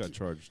 We got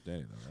charged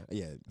Danny though, right?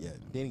 Yeah.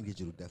 Danny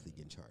Digital definitely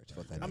getting charged.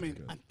 Fuck that. I mean,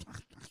 good. I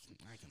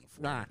can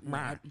afford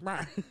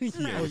it.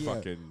 Yeah, Oh, yeah.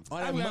 fucking. All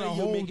I've that got a money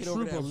you'll whole make it over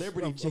troop there at of,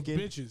 Liberty of Chicken.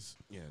 bitches.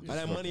 Yeah, All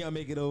that money I'll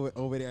make it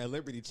over there at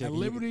Liberty Chicken. At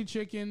Liberty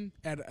Chicken,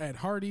 at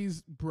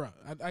Hardee's, bruh,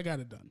 I got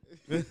it done.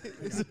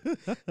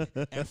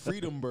 At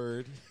Freedom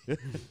Bird.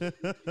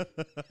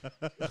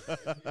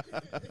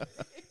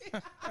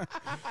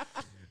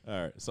 All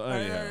right, so All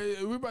right, anyhow. all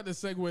right, we're about to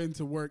segue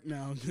into work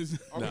now. 'Cause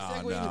Are we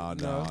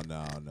segueing?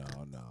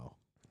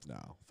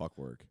 No. Fuck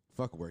work.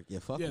 Fuck work. Yeah,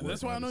 fuck yeah, work.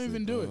 that's why I don't honestly.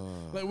 even do it.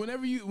 Like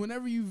whenever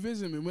you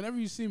visit me, whenever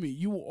you see me,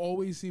 you will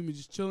always see me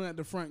just chilling at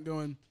the front,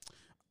 going,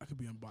 I could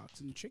be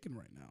unboxing chicken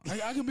right now.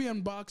 I could be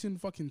unboxing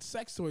fucking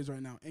sex toys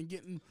right now and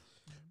getting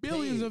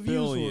billions of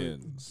views for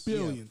Billions. it.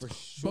 Billions. Yeah, for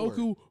sure.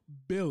 Boku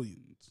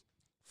billions.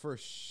 For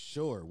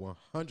sure,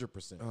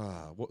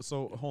 100%.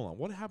 So hold on.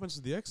 What happens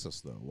to the excess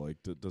though? Like,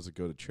 does it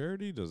go to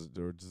charity? Does it,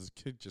 or does the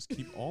kid just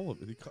keep all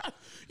of it?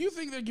 You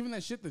think they're giving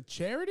that shit to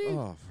charity?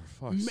 Oh,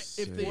 for fuck's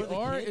sake! If they Or the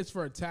are, kid- it's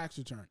for a tax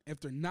return. If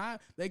they're not,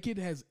 that kid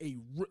has a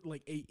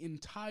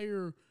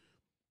entire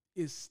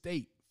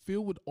estate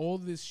filled with all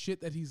this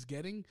shit that he's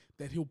getting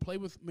that he'll play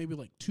with maybe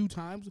like 2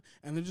 times,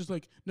 and they're just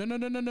like, no, you're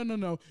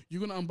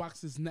gonna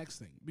unbox this next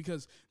thing,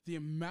 because the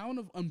amount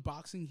of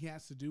unboxing he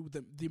has to do with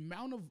the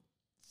amount of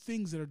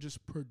things that are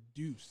just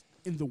produced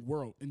in the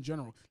world in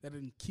general that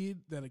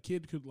a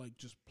kid could like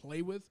just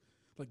play with.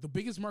 Like the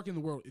biggest market in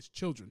the world is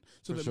children.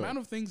 So the amount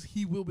of things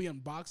he'll be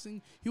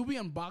unboxing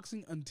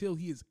until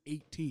he is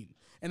 18.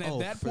 And at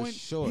that for point,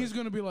 sure. he's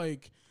gonna be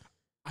like,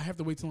 I have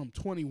to wait till I'm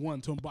 21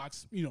 to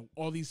unbox,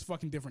 all these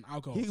fucking different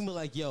alcohols. He can be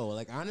like, yo,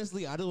 like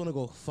honestly, I just want to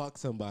go fuck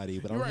somebody,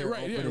 but I'm Right, here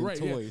right, yeah, opening right.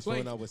 toys Like,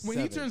 when I was when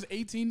 7. he turns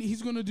 18,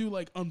 he's gonna do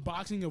like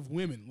unboxing of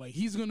women. Like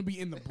he's gonna be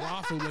in the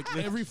brothel like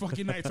every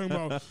fucking night talking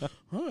about,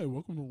 hi,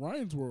 welcome to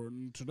Ryan's World,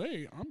 and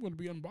today I'm gonna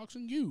be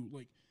unboxing you.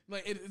 Like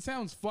it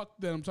sounds fucked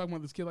that I'm talking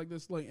about this kid like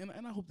this. Like, and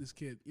I hope this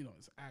kid,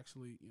 is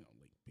actually,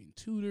 like being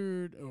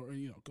tutored or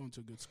going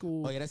to a good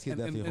school. Oh, yeah, that kid and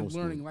definitely and homeschooled.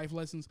 learning life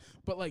lessons.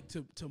 But like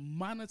to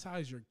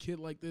monetize your kid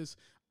like this,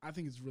 I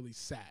think it's really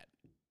sad.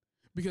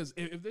 Because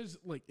if there's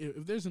like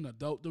if there's an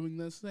adult doing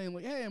this, saying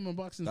like, "Hey, I'm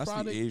unboxing this That's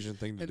product," the Asian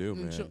thing to do,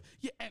 man.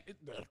 yeah, and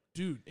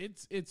dude,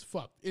 it's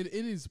fucked. It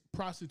is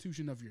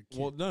prostitution of your kid.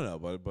 Well, no,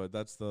 but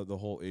that's the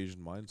whole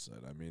Asian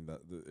mindset. I mean,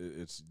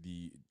 it's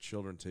the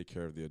children take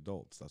care of the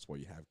adults. That's why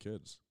you have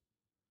kids.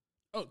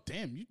 Oh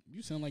damn,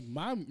 you sound like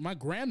my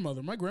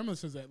grandmother. My grandmother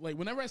says that. Like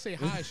whenever I say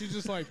hi, she's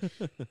just like,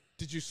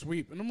 "Did you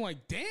sweep?" And I'm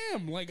like,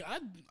 "Damn!" Like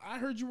I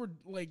heard you were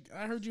like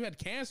I heard you had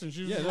cancer. And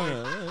she was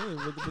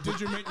like, "Did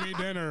you make me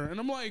dinner?" And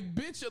I'm like,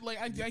 "Bitch, like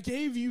I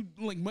gave you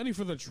like money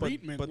for the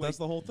treatment." But like, that's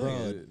the whole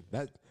thing.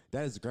 Bro,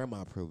 that is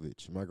grandma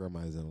privilege. My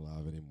grandma isn't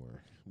alive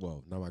anymore.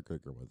 Well, not my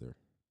great grandmother.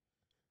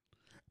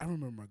 I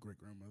remember my great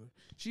grandmother.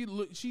 She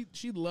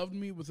loved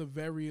me with a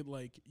very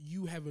like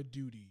you have a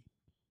duty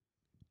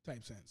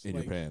type sense. In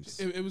like, your pants.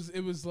 It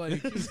was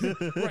like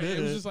right. It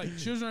was just like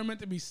children are meant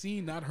to be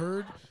seen, not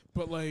heard.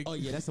 But like Oh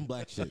yeah, that's some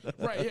black shit.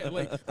 right, yeah.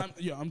 Like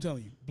I'm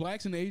telling you,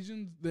 blacks and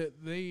Asians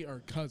that they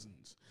are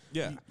cousins.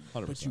 Yeah,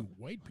 100%. But you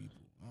white people,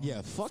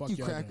 Yeah, fuck you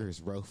y'all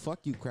crackers, bro. Fuck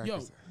you doing.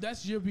 crackers. Yo,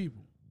 that's your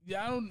people.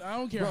 Yeah, I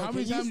don't care Bro, how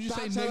many can times you stop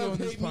say trying nigga to on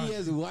this paint me podcast.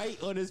 as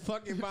white on this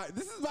fucking podcast?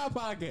 This is my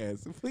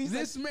podcast. Please,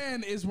 This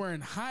man is wearing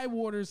high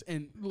waters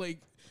and like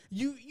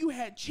you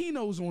had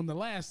chinos on the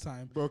last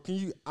time. bro. Can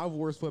you? I've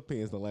worn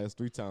sweatpants the last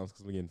 3 times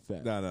because I'm getting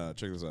fat. No,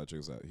 check this out.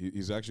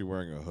 He's actually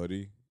wearing a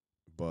hoodie,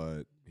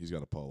 but he's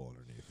got a polo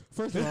underneath.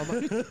 First of all,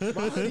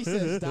 my hoodie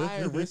says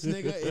 "Die Rich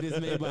Nigga." It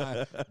is made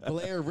by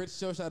Blair Rich.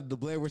 Shout out to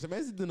Blair Rich. I'm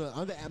actually doing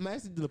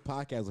a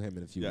podcast with him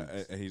in a few Yeah,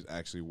 weeks. and he's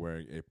actually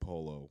wearing a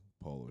polo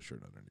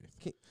shirt underneath.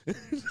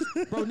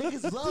 Bro,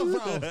 niggas love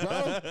Ralph,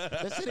 bro.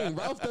 That shit ain't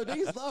Ralph though.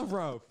 Niggas love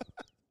Ralph.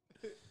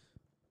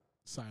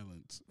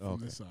 Silence from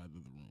Okay. this side of the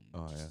room.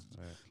 Oh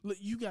yeah. Look,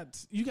 you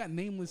got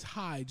nameless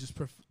high just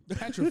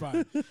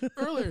petrified.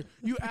 Earlier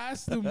you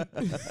asked him.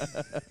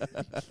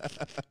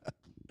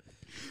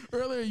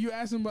 Earlier you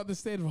asked him about the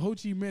state of Ho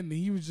Chi Minh, and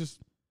he was just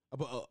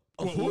well,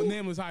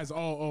 nameless high is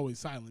always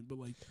silent, but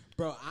like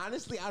Bro,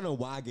 honestly, I don't know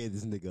why I gave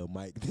this nigga a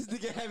mic. This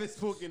nigga haven't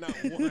spoken out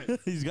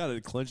once. He's got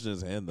it clenched in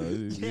his hand though.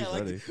 He's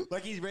ready.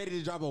 like he's ready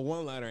to drop a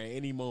one-liner at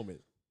any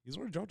moment. He's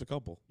already dropped a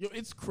couple. yo,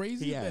 it's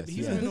crazy He that has, he's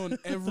he has. been on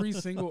every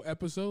single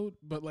episode,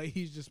 but like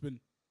he's just been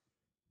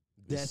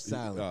Dead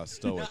silent.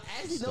 Stoic. Now,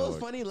 as you know, it's Stoic.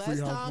 funny. Last Free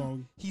Hong time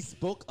Kong. he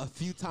spoke a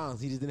few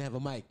times. He just didn't have a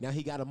mic. Now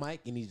he got a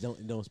mic and he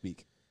don't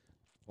speak.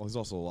 Well, he's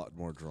also a lot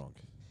more drunk.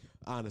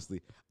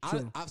 Honestly,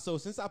 True. so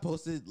since I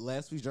posted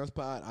last week's Drunks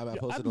Pod, I Yo,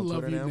 posted I on love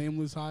Twitter you, now.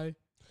 nameless high.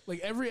 Like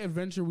every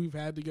adventure we've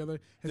had together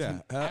has Yeah,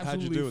 been how'd you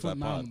absolutely do with that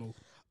pod? phenomenal.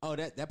 Oh,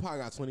 that part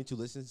got 22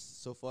 listens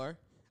so far.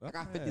 I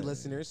got 50 Hey.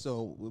 listeners,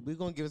 so we're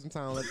gonna give it some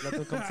time. Let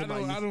them come to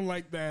I my. don't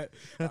like that.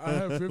 I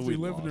have 50 We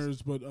lost.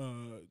 listeners, but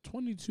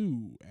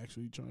 22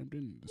 actually chimed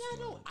in. This Yeah, I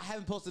know. time. I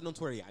haven't posted on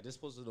Twitter yet. I just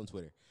posted on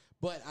Twitter,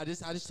 but I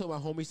just told my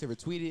homies to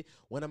retweet it.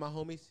 One of my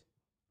homies.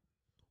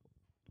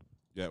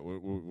 Yeah,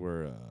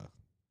 we're out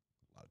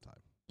of time.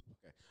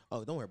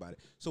 Oh, don't worry about it.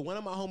 So one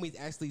of my homies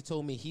actually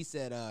told me. He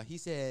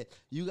said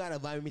you gotta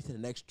invite me to the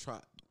next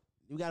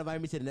You gotta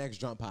invite me to the next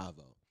drunk pod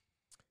though.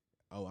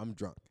 Oh, I'm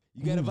drunk.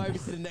 You gotta invite me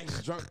to the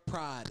next drunk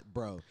pod,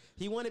 bro.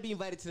 He want to be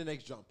invited to the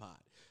next drunk pod.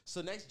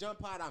 So next drunk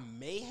pod, I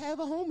may have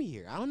a homie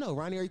here. I don't know.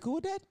 Ronnie, are you cool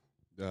with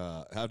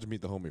that? Have to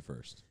meet the homie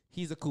first.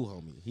 He's a cool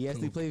homie. He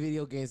actually play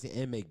video games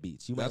and make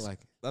beats. You might like.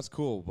 That's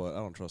cool, but I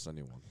don't trust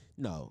anyone.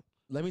 No,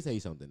 let me tell you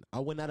something. I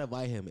would not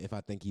invite him if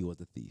I think he was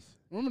a thief.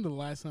 Remember the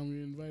last time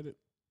we invited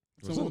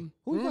Who? someone?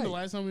 Who Remember the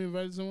invited? last time we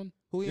invited someone?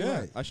 Who he Yeah,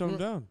 invite? I shut him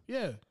down.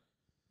 Yeah.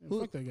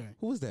 Who- Fuck that guy.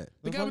 Who was that?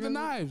 The guy with the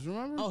knives,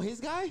 remember? Oh, his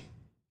guy?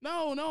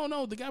 No,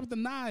 the guy with the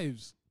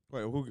knives.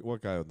 Wait,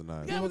 what guy with the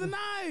knife? The guy with the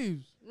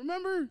knives.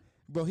 Remember?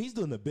 Bro, he's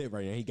doing a bit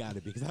right now. He got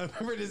it because I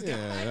remember this guy.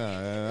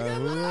 Yeah.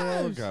 with the What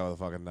knives. guy with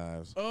the fucking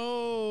knives?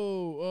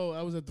 Oh,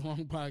 I was at the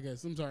wrong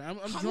podcast. I'm sorry. I'm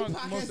How many drunk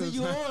podcasts most do of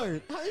you the time.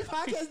 on? How many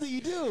podcasts do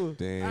you do?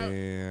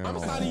 Damn. I'm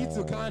signing you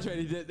to a contract that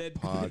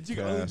you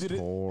can only do Podcast this.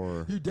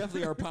 whore. You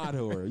definitely are a pod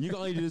whore. You can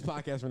only do this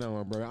podcast from now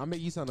on, bro. I'll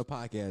make you sign a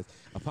podcast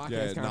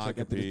Yeah, contract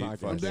after this non-compete,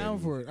 podcast. I'm down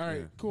Fucking- for it. All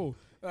right, yeah. cool.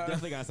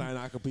 Definitely got to sign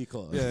a compete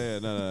clause. Yeah,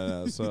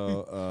 no.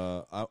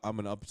 So I'm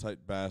an uptight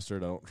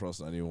bastard. I don't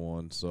trust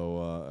anyone.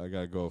 So I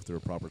gotta go through a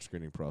proper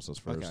screening process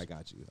first. Okay, I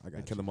got you.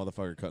 And can the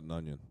motherfucker cut an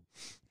onion?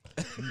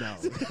 No.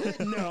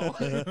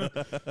 No.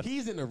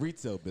 He's in the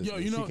retail business. Yo,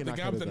 you He know the cannot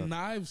guy cut with it the down.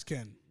 knives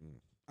can.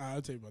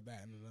 I'll tell you about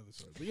that in another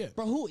story. But yeah,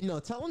 Bro, who? No,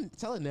 tell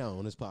it now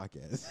on this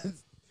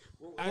podcast.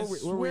 I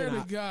swear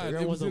to God,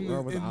 it was in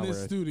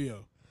this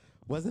studio.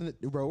 Wasn't it,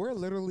 bro? We're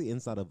literally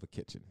inside of a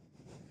kitchen.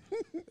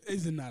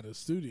 Is it not a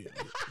studio?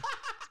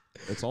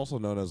 It's also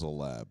known as a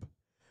lab.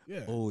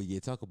 Yeah. Oh yeah,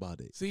 talk about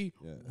it, See,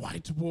 Yeah.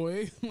 white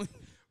boy.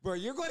 bro.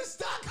 You're going to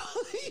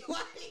Stockholm.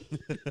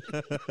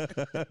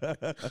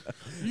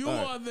 You All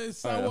right. are the All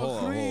sour right, hold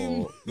on, cream.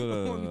 hold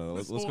on. No. on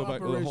Let's this go whole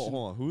back. operation. Hold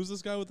on. Who's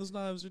this guy with his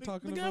knives you're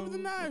talking The about? guy with the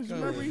knives. What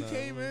guy Remember with he the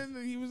came knives? in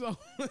and he was all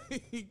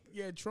like,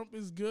 yeah, Trump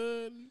is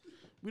good.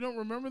 We don't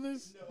remember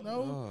this?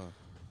 No?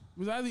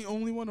 Was I the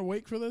only one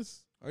awake for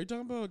this? Are you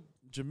talking about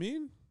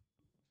Jameen?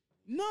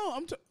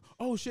 No,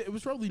 oh shit, it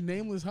was probably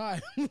Nameless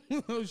High.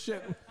 Oh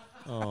shit.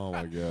 Oh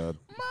my god.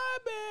 My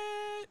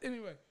bad.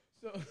 Anyway,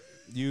 so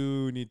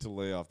You need to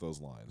lay off those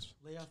lines.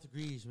 Lay off the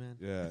grease, man.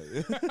 Yeah.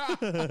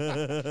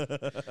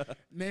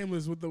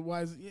 Nameless with the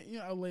wise.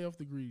 Yeah, I'll lay off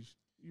the grease.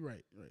 You're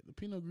right. Right. The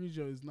Pinot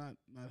Grigio is not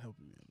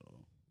helping me at all.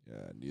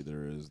 Yeah,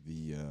 neither is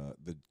the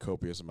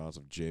copious amounts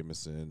of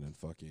Jameson and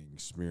fucking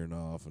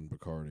Smirnoff and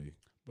Bacardi.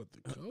 But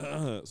the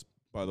Coke.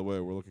 By the way,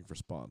 we're looking for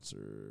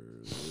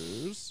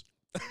sponsors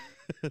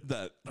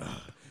that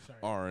Sorry.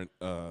 aren't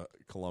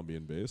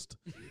Colombian based,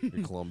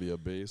 Colombia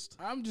based.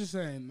 I'm just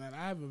saying that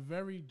I have a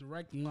very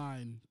direct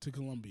line to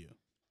Colombia.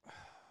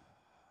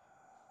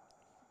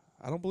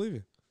 I don't believe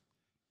you.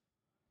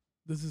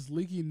 Does this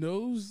leaky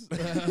nose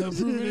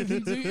prove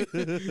anything to you?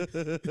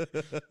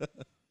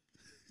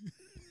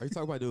 Are you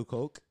talking about doing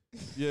coke?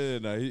 Yeah,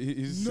 no,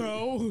 he's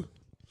No.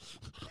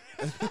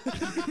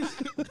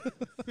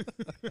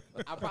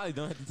 I probably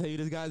don't have to tell you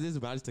this, guys. This,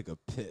 but I just took a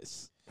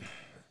piss.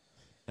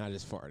 And I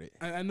just farted.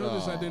 I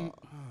noticed I didn't.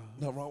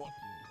 no wrong one.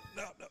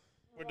 No,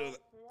 we're doing it.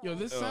 Yo,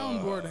 this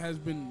soundboard has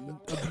been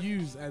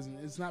abused as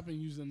it's not been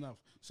used enough.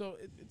 So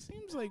it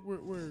seems like we're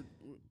gonna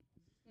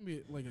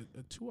be like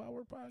a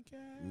 2-hour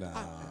podcast. Nah,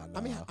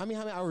 I mean, how many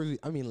hours?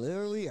 I mean,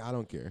 literally, I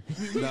don't care.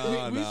 We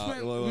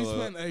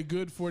spent a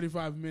good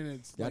 45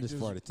 minutes. Y'all like, just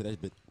farted today,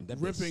 but that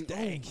bitch ripping.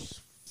 stank.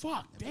 Oh,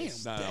 fuck, damn.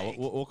 Nah,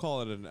 we'll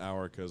call it an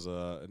hour because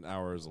an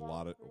hour is a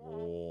lot of.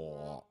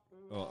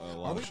 A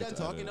lot Are of we shit done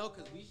to talking edit. though?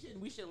 Because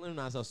we shouldn't limit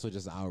ourselves to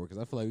just an hour. Because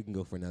I feel like we can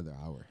go for another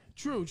hour.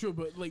 True,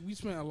 but like we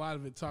spent a lot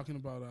of it talking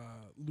about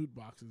loot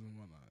boxes and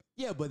whatnot.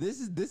 Yeah, but this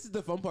is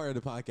the fun part of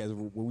the podcast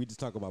where we just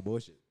talk about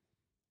bullshit.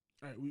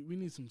 All right, we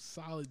need some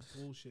solid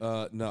bullshit.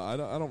 No, I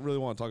don't really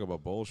want to talk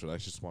about bullshit. I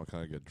just want to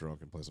kind of get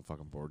drunk and play some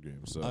fucking board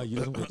games. So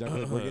You don't get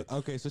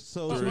okay.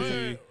 So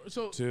Three,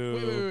 So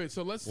two, wait.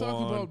 So let's talk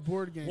one. about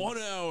board games. 1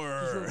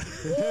 hour.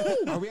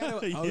 are we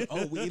at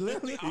a, we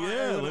literally are Yeah,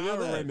 at an look at hour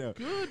that. right now.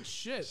 Good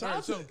shit. Shout All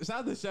out right,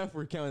 to the chef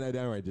for counting that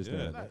down right just Yeah.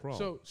 now. No Right,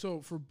 problem.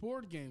 So for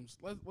board games,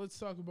 let's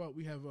talk about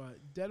we have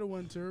Dead of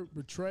Winter,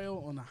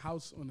 Betrayal on a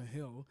House on a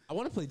Hill, I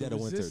want to play Dead of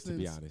Winter, to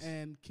be Resistance, honest.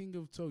 and King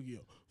of Tokyo.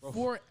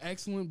 4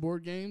 excellent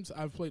board games.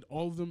 I've played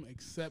all of them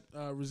except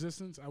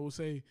Resistance. I will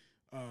say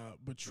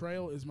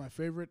Betrayal is my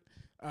favorite.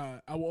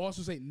 I will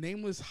also say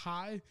Nameless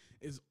High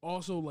is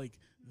also like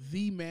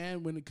the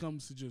man when it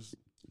comes to just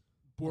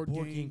board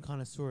Board game. game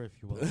connoisseur, if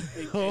you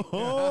will.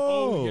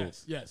 Oh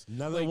yes.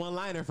 Another Like,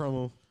 one-liner from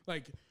him.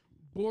 like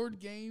board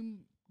game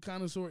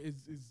connoisseur is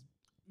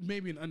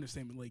maybe an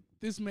understatement. Like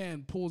this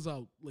man pulls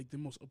out like the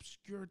most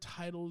obscure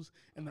titles,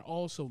 and they're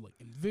also like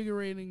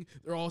invigorating.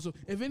 They're also,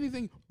 if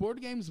anything,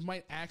 board games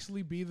might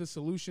actually be the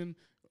solution.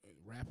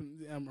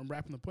 I'm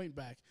wrapping the point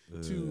back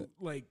to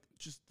like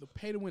just the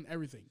pay to win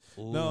everything.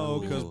 No,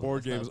 because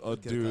board games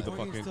do the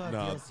Board games fucking still have no.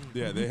 DLC.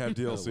 Yeah, they have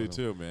DLC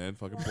too, man.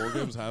 Fucking board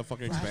games have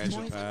fucking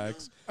expansion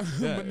packs.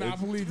 Yeah,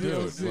 Monopoly dude,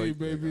 DLC, like,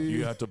 baby.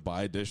 You have to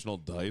buy additional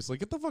dice. Like,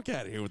 get the fuck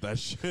out of here with that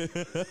shit.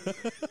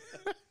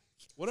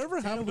 Whatever Dead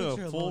of happened to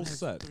Winter a alone full has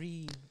set?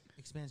 3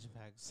 expansion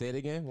packs. Say it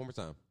again, one more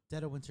time.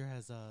 Dead of Winter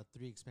has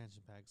 3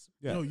 expansion packs.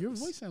 Yeah. Yo, your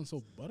voice sounds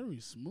so buttery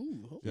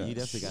smooth. Holy Yeah. You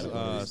definitely got a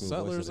really smooth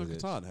Settlers voice of on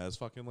this. Catan has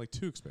fucking like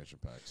 2 expansion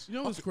packs. You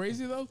know what's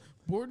crazy though?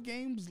 Board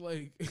games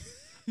like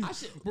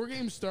board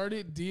games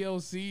started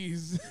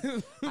DLCs.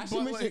 I should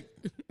but, mention- like,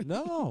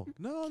 No.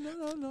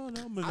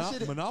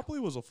 Monopoly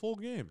was a full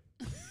game.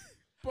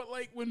 but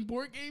like when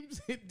board games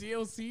hit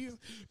DLCs,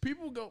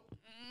 people go,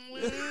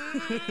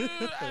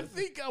 I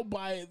think I'll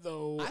buy it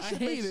though. I should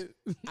hate mention-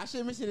 it. I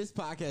should mention this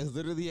podcast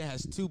literally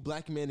has 2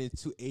 black men and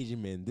 2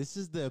 Asian men. This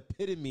is the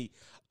epitome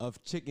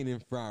of chicken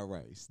and fried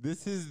rice.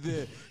 This is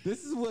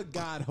what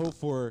God hoped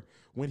for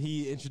when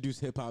he introduced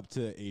hip hop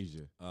to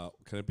Asia.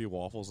 Can it be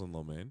waffles and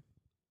lo mein?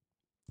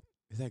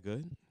 Is that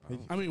good?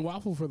 I mean,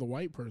 waffle for the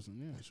white person.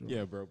 Yeah, sure.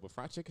 Yeah, bro, but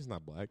fried chicken's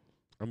not black.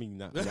 I mean,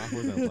 not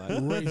waffle's not black.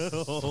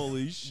 Racist.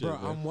 Holy shit, Bro,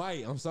 man. I'm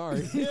white. I'm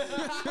sorry.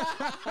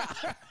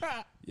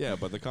 Yeah,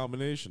 but the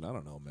combination, I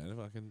don't know, man.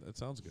 It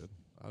sounds good.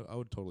 I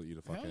would totally eat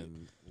a Hell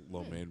fucking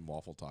lo mein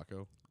waffle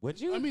taco. Would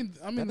you? I mean,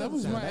 that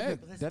was doesn't my sound ex.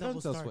 But that's That double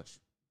doesn't sound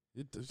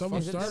starch. Double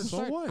Is it starch? double So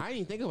starch? what? I didn't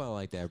even think about it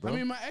like that, bro. I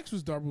mean, my ex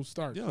was double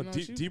starch. Yo, you know,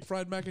 she- deep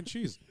fried mac and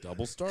cheese,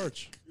 double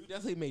starch. you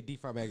definitely made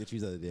deep fried mac and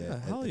cheese the other day. Yeah,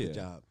 at hell the yeah.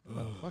 job.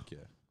 Fuck yeah,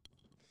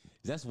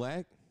 Is that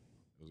swag?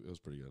 it was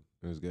pretty good.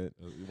 It was good.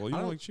 Well, you I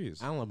don't like cheese.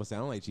 I don't know. I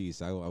don't like cheese.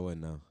 So I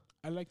wouldn't know.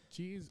 I like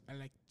cheese.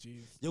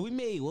 Yo, we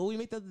made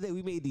the other day.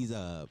 We made these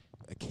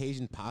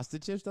occasion pasta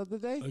chips the other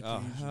day. Oh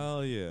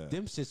hell yeah.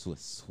 Them shits was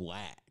swag.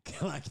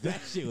 Like that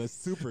shit was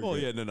super. Oh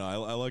good. yeah, no.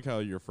 I like how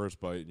your first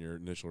bite and your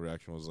initial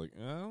reaction was like,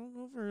 I don't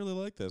know if I really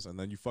like this, and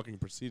then you fucking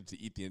proceeded to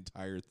eat the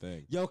entire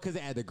thing. Yo, because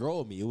it had to grow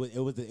on me. It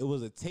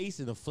was a taste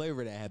and a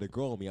flavor that had to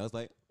grow on me. I was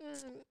like,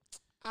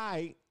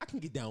 I can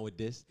get down with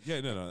this.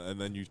 Yeah, no, and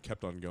then you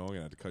kept on going, and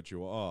I had to cut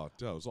you off. Oh,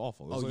 dude, it was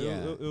awful. It was Oh, like,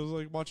 yeah. it was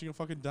like watching a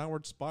fucking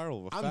downward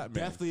spiral of a I'm fat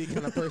man. definitely the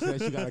kind of person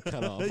that you gotta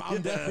cut off.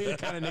 I'm definitely the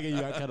kind of nigga you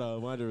gotta cut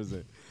off,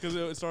 100%. Because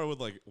it started with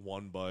like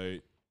 1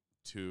 bite,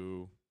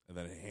 2, and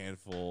then a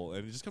handful,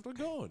 and it just kept on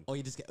going. Oh,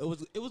 it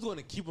was going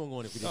to keep on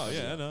going if we didn't. Oh cut you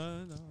yeah, off.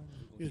 no.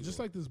 Yeah, just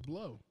like this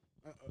blow.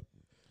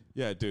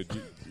 Yeah, dude.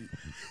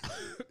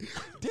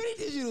 Danny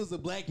Digital is a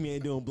black man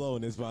doing blow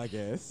in this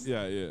podcast.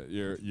 Yeah.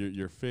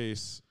 Your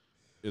face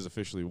is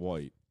officially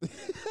white.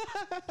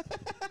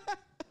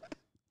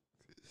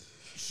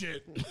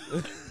 Shit.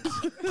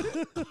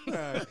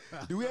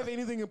 Do we have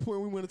anything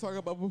important we want to talk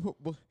about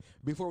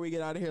before we get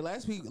out of here?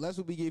 Last week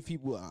we gave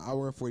people an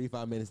hour and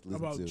 45 minutes to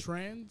listen About to.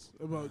 trans?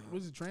 About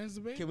was it trans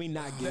debate? Can we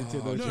not get into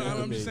those? No, trans I'm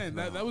just debates? saying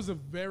that was a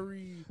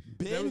very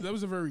Ben? that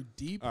was a very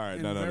deep All right,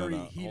 and no. very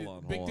Hold heated.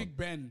 on, Big hold Dick on.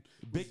 Ben,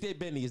 Big Dick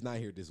Benny is not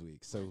here this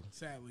week, so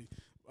sadly.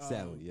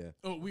 sadly, yeah.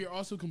 Oh, we are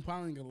also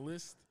compiling a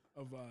list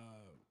of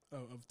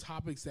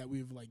topics that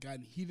we've like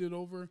gotten heated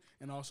over,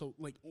 and also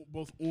like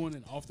both on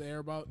and off the air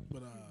about.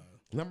 But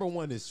Number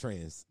one is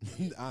trans,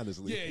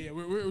 honestly. yeah,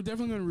 we're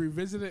definitely going to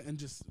revisit it and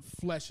just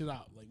flesh it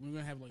out. Like we're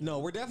going to have like No,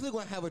 we're definitely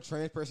going to have a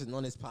trans person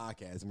on this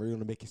podcast, and we're going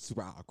to make it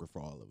super awkward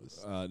for all of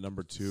us.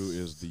 Number 2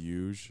 is the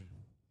huge.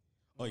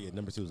 Oh yeah,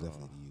 number 2 is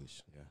definitely the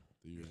huge. Yeah,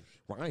 the huge.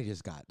 Ronnie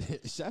just got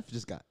Chef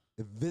just got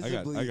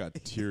visibly. I got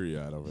teary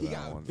eyed over he that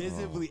got one.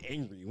 visibly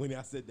angry when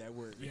I said that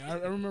word. Yeah, I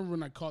remember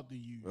when I caught the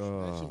huge.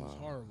 That shit was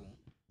horrible.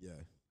 Yeah.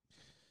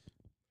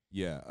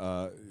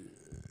 Yeah.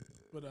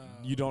 But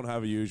You don't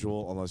have a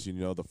usual unless you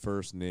know the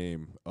first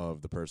name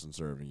of the person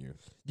serving you.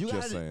 You Just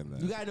gotta, saying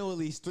that. You gotta know at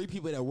least 3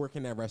 people that work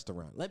in that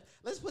restaurant.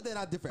 Let's put that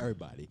out there for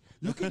everybody.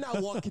 You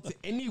cannot walk into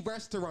any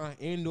restaurant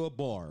and or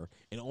bar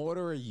and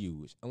order a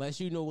huge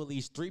unless you know at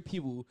least 3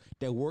 people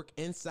that work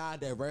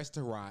inside that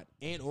restaurant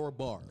and or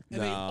bar.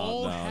 and they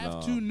all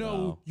have to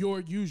know your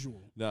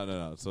usual.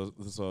 No.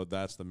 So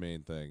that's the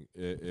main thing.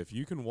 If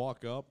you can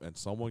walk up and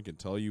someone can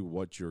tell you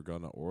what you're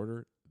gonna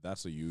order,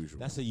 that's a usual.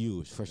 That's a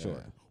huge for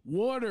sure.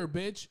 Water,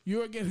 bitch.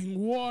 You are getting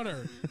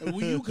water. And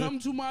when you come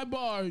to my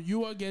bar,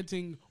 you are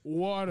getting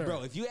water.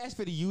 Bro, if you ask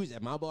for the huge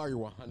at my bar, you're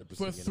 100%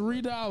 for getting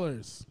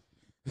 $3.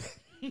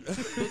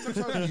 Bitch, I'm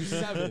charging you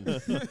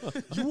 7.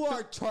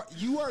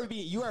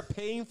 You are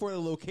paying for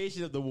the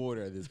location of the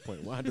water at this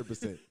point,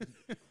 100%.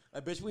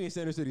 Like, bitch, we in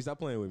Center City. Stop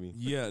playing with me.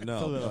 Yeah, no.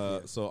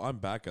 Philadelphia. So I'm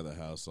back at the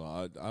house, so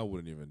I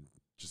wouldn't even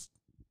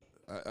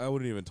I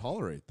wouldn't even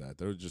tolerate that.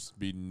 There would just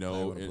be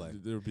there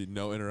would be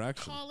no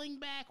interaction. Calling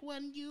back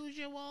when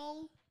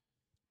usual.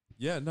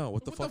 Yeah, no.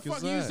 What the fuck is are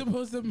you that?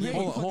 supposed to make?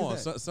 Hold on.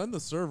 Send the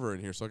server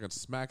in here so I can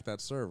smack that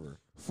server.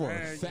 For a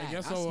I fact,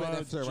 guess I I'll, smacked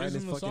that flirt right in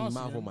his jizz in the fucking sauce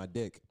mouth again. with my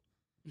dick.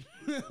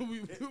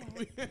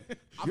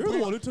 You're the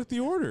one who took the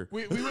order.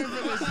 we went for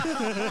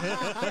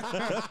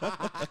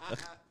this.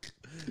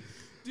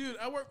 Dude,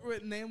 I work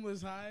with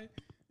Nameless High.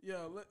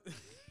 Yo,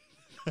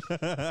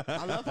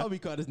 I love how we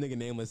call this nigga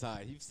Nameless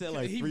High. He said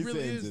like he 3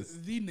 really sentences.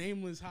 is the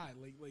Nameless High.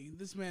 Like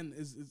this man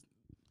is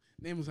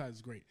Nameless High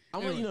is great. I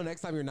want you to know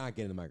next time you're not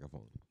getting the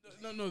microphone.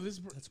 No, this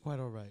That's quite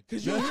all right.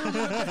 because you'll hear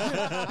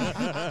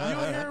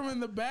him in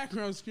the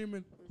background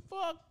screaming,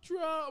 "Fuck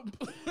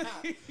Trump."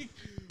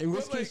 In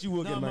which But, case you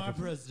will get a Not my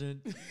microphone.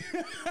 president.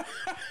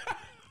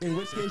 In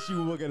which case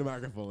you will get a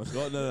microphone.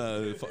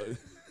 No. I fucking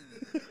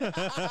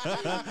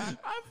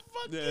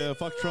Yeah,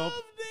 fuck Trump.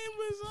 love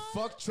Nameless High.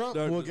 Fuck Trump,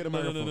 No, we'll get a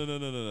microphone.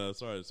 No.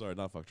 Sorry,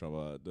 not fuck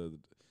Trump.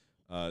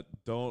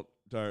 Donald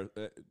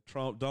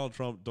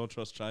Trump, don't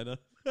trust China.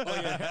 Free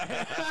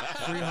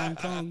Hong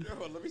Kong.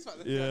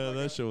 Yeah,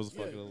 that shit was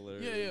fucking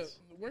hilarious.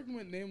 Yeah. Working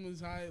with Nameless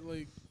High,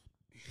 like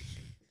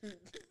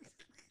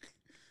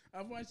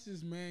I've watched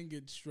this man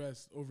get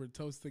stressed over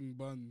toasting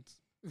buns.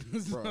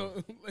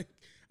 So, like,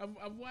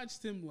 I've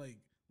watched him like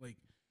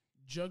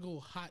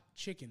juggle hot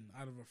chicken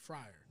out of a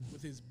fryer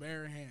with his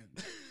bare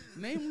hands.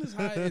 Nameless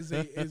High is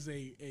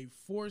a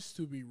force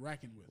to be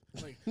reckoned with.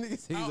 Like, Nigga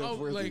say he's a I'll,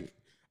 force like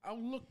I'll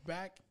look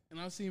back and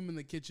I'll see him in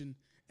the kitchen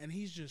and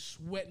he's just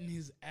sweating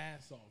his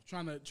ass off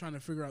trying to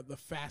figure out the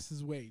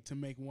fastest way to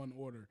make one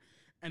order.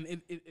 And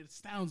it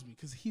astounds me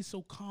because he's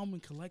so calm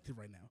and collected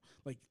right now.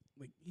 Like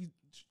he's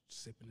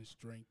sipping his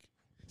drink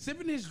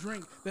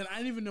that I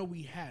didn't even know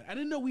we had. I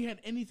didn't know we had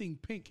anything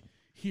pink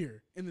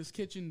here in this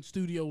kitchen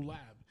studio lab.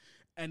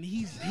 And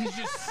he's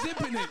just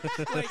sipping it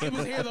like it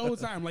was here the whole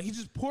time. Like he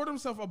just poured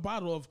himself a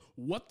bottle of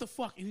what the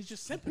fuck, and he's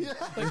just sipping it.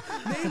 Like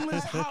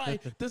Nameless High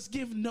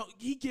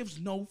he gives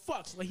no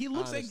fucks. Like he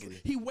looks Honestly.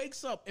 like he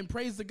wakes up and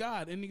prays to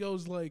God, and he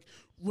goes like,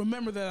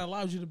 "Remember that I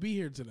allowed you to be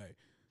here today."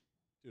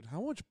 Dude,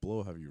 how much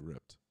blow have you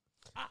ripped?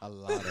 A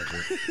lot of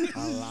it.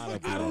 A lot of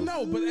it. I don't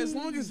know, but as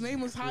long as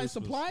Nameless High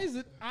supplies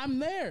it, I'm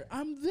there.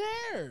 I'm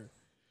there.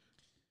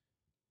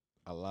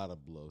 A lot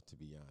of blow, to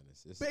be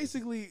honest. It's,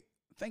 Basically,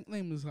 thank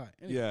Nameless High.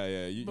 Anyway.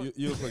 Yeah.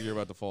 You look like you're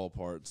about to fall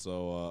apart.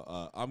 So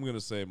I'm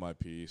gonna say my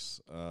piece.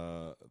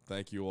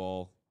 Thank you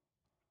all.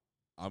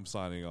 I'm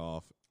signing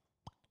off.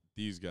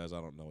 These guys,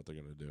 I don't know what they're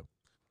gonna do.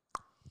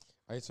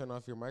 Are you turning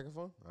off your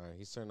microphone? All right,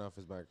 he's turning off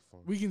his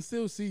microphone. We can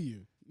still see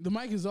you. The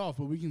mic is off,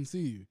 but we can see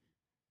you.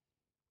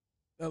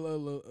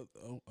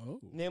 Oh.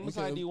 Nameless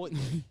Okay. High, do you want?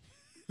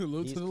 A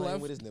little He's to the playing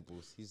left. with his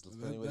nipples. He's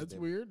playing with his That's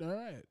nipples. weird. All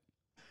right.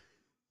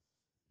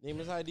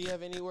 Nameless High, do you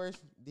have any words?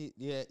 Do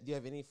you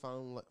have any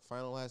final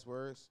last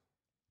words?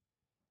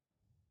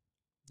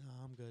 No,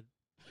 I'm good.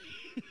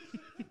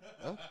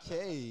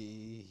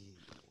 Okay.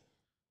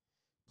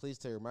 Please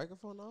turn your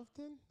microphone off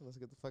then. Let's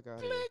get the fuck out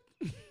of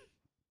here.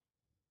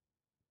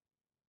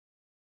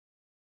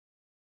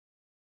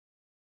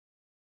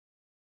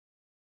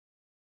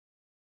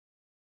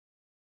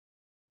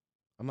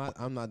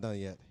 I'm not done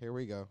yet. Here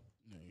we go.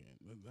 Yeah,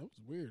 that was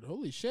weird.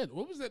 Holy shit!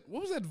 What was that?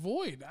 What was that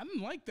void? I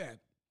didn't like that.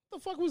 What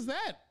the fuck was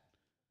that?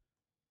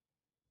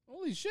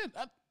 Holy shit!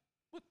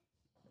 What?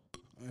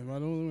 Am I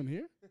the only one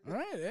here? All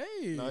right,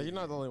 hey. No, you're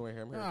not the only one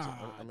here. I'm here too.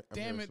 I'm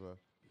damn here it. as well.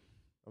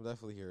 I'm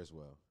definitely here as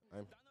well.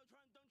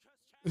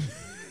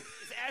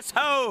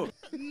 Asshole.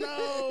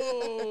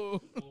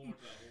 No.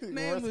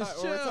 Nameless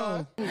One more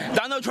show. time.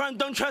 Donald Trump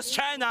don't trust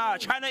China.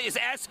 China is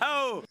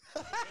asshole.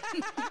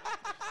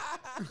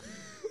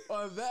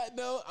 On that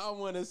note, I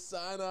want to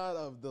sign out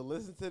of the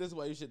Listen to This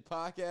Why You Shit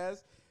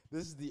podcast.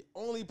 This is the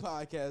only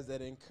podcast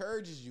that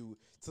encourages you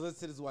to listen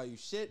to this while you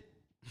shit.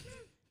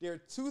 There are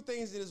two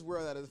things in this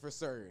world that is for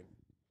certain: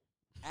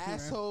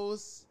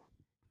 assholes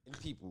and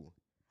people.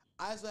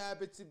 I so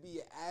happen to be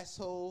an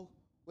asshole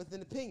with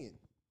an opinion,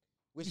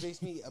 which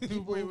makes me a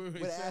people Wait, with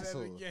say that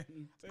asshole. again.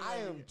 Say I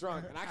that am again.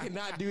 drunk and I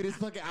cannot do this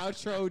fucking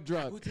outro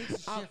drunk. Who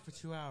takes a shit for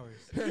 2 hours?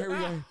 Here we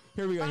go.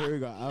 Here we go. Here we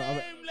go.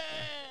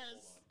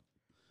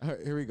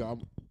 Here we go.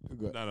 I'm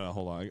good. No,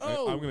 hold on.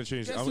 Oh, I'm gonna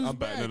change. guess I'm who's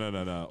back. back?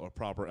 No. A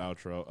proper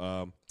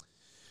outro.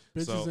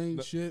 Bitches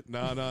ain't shit.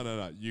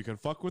 No. You can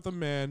fuck with a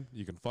man.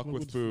 You can fuck with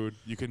with food.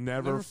 You can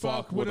never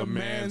fuck with a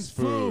man's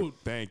food. food.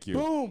 Thank you.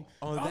 Boom.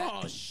 On Oh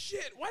that-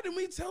 shit! Why didn't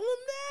we tell him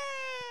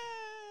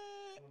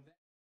that?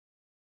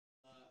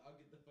 I'll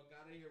get the fuck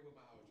out of here with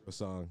my outro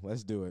song.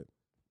 Let's do it.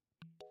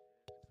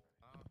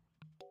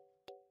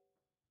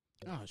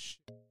 Oh shit.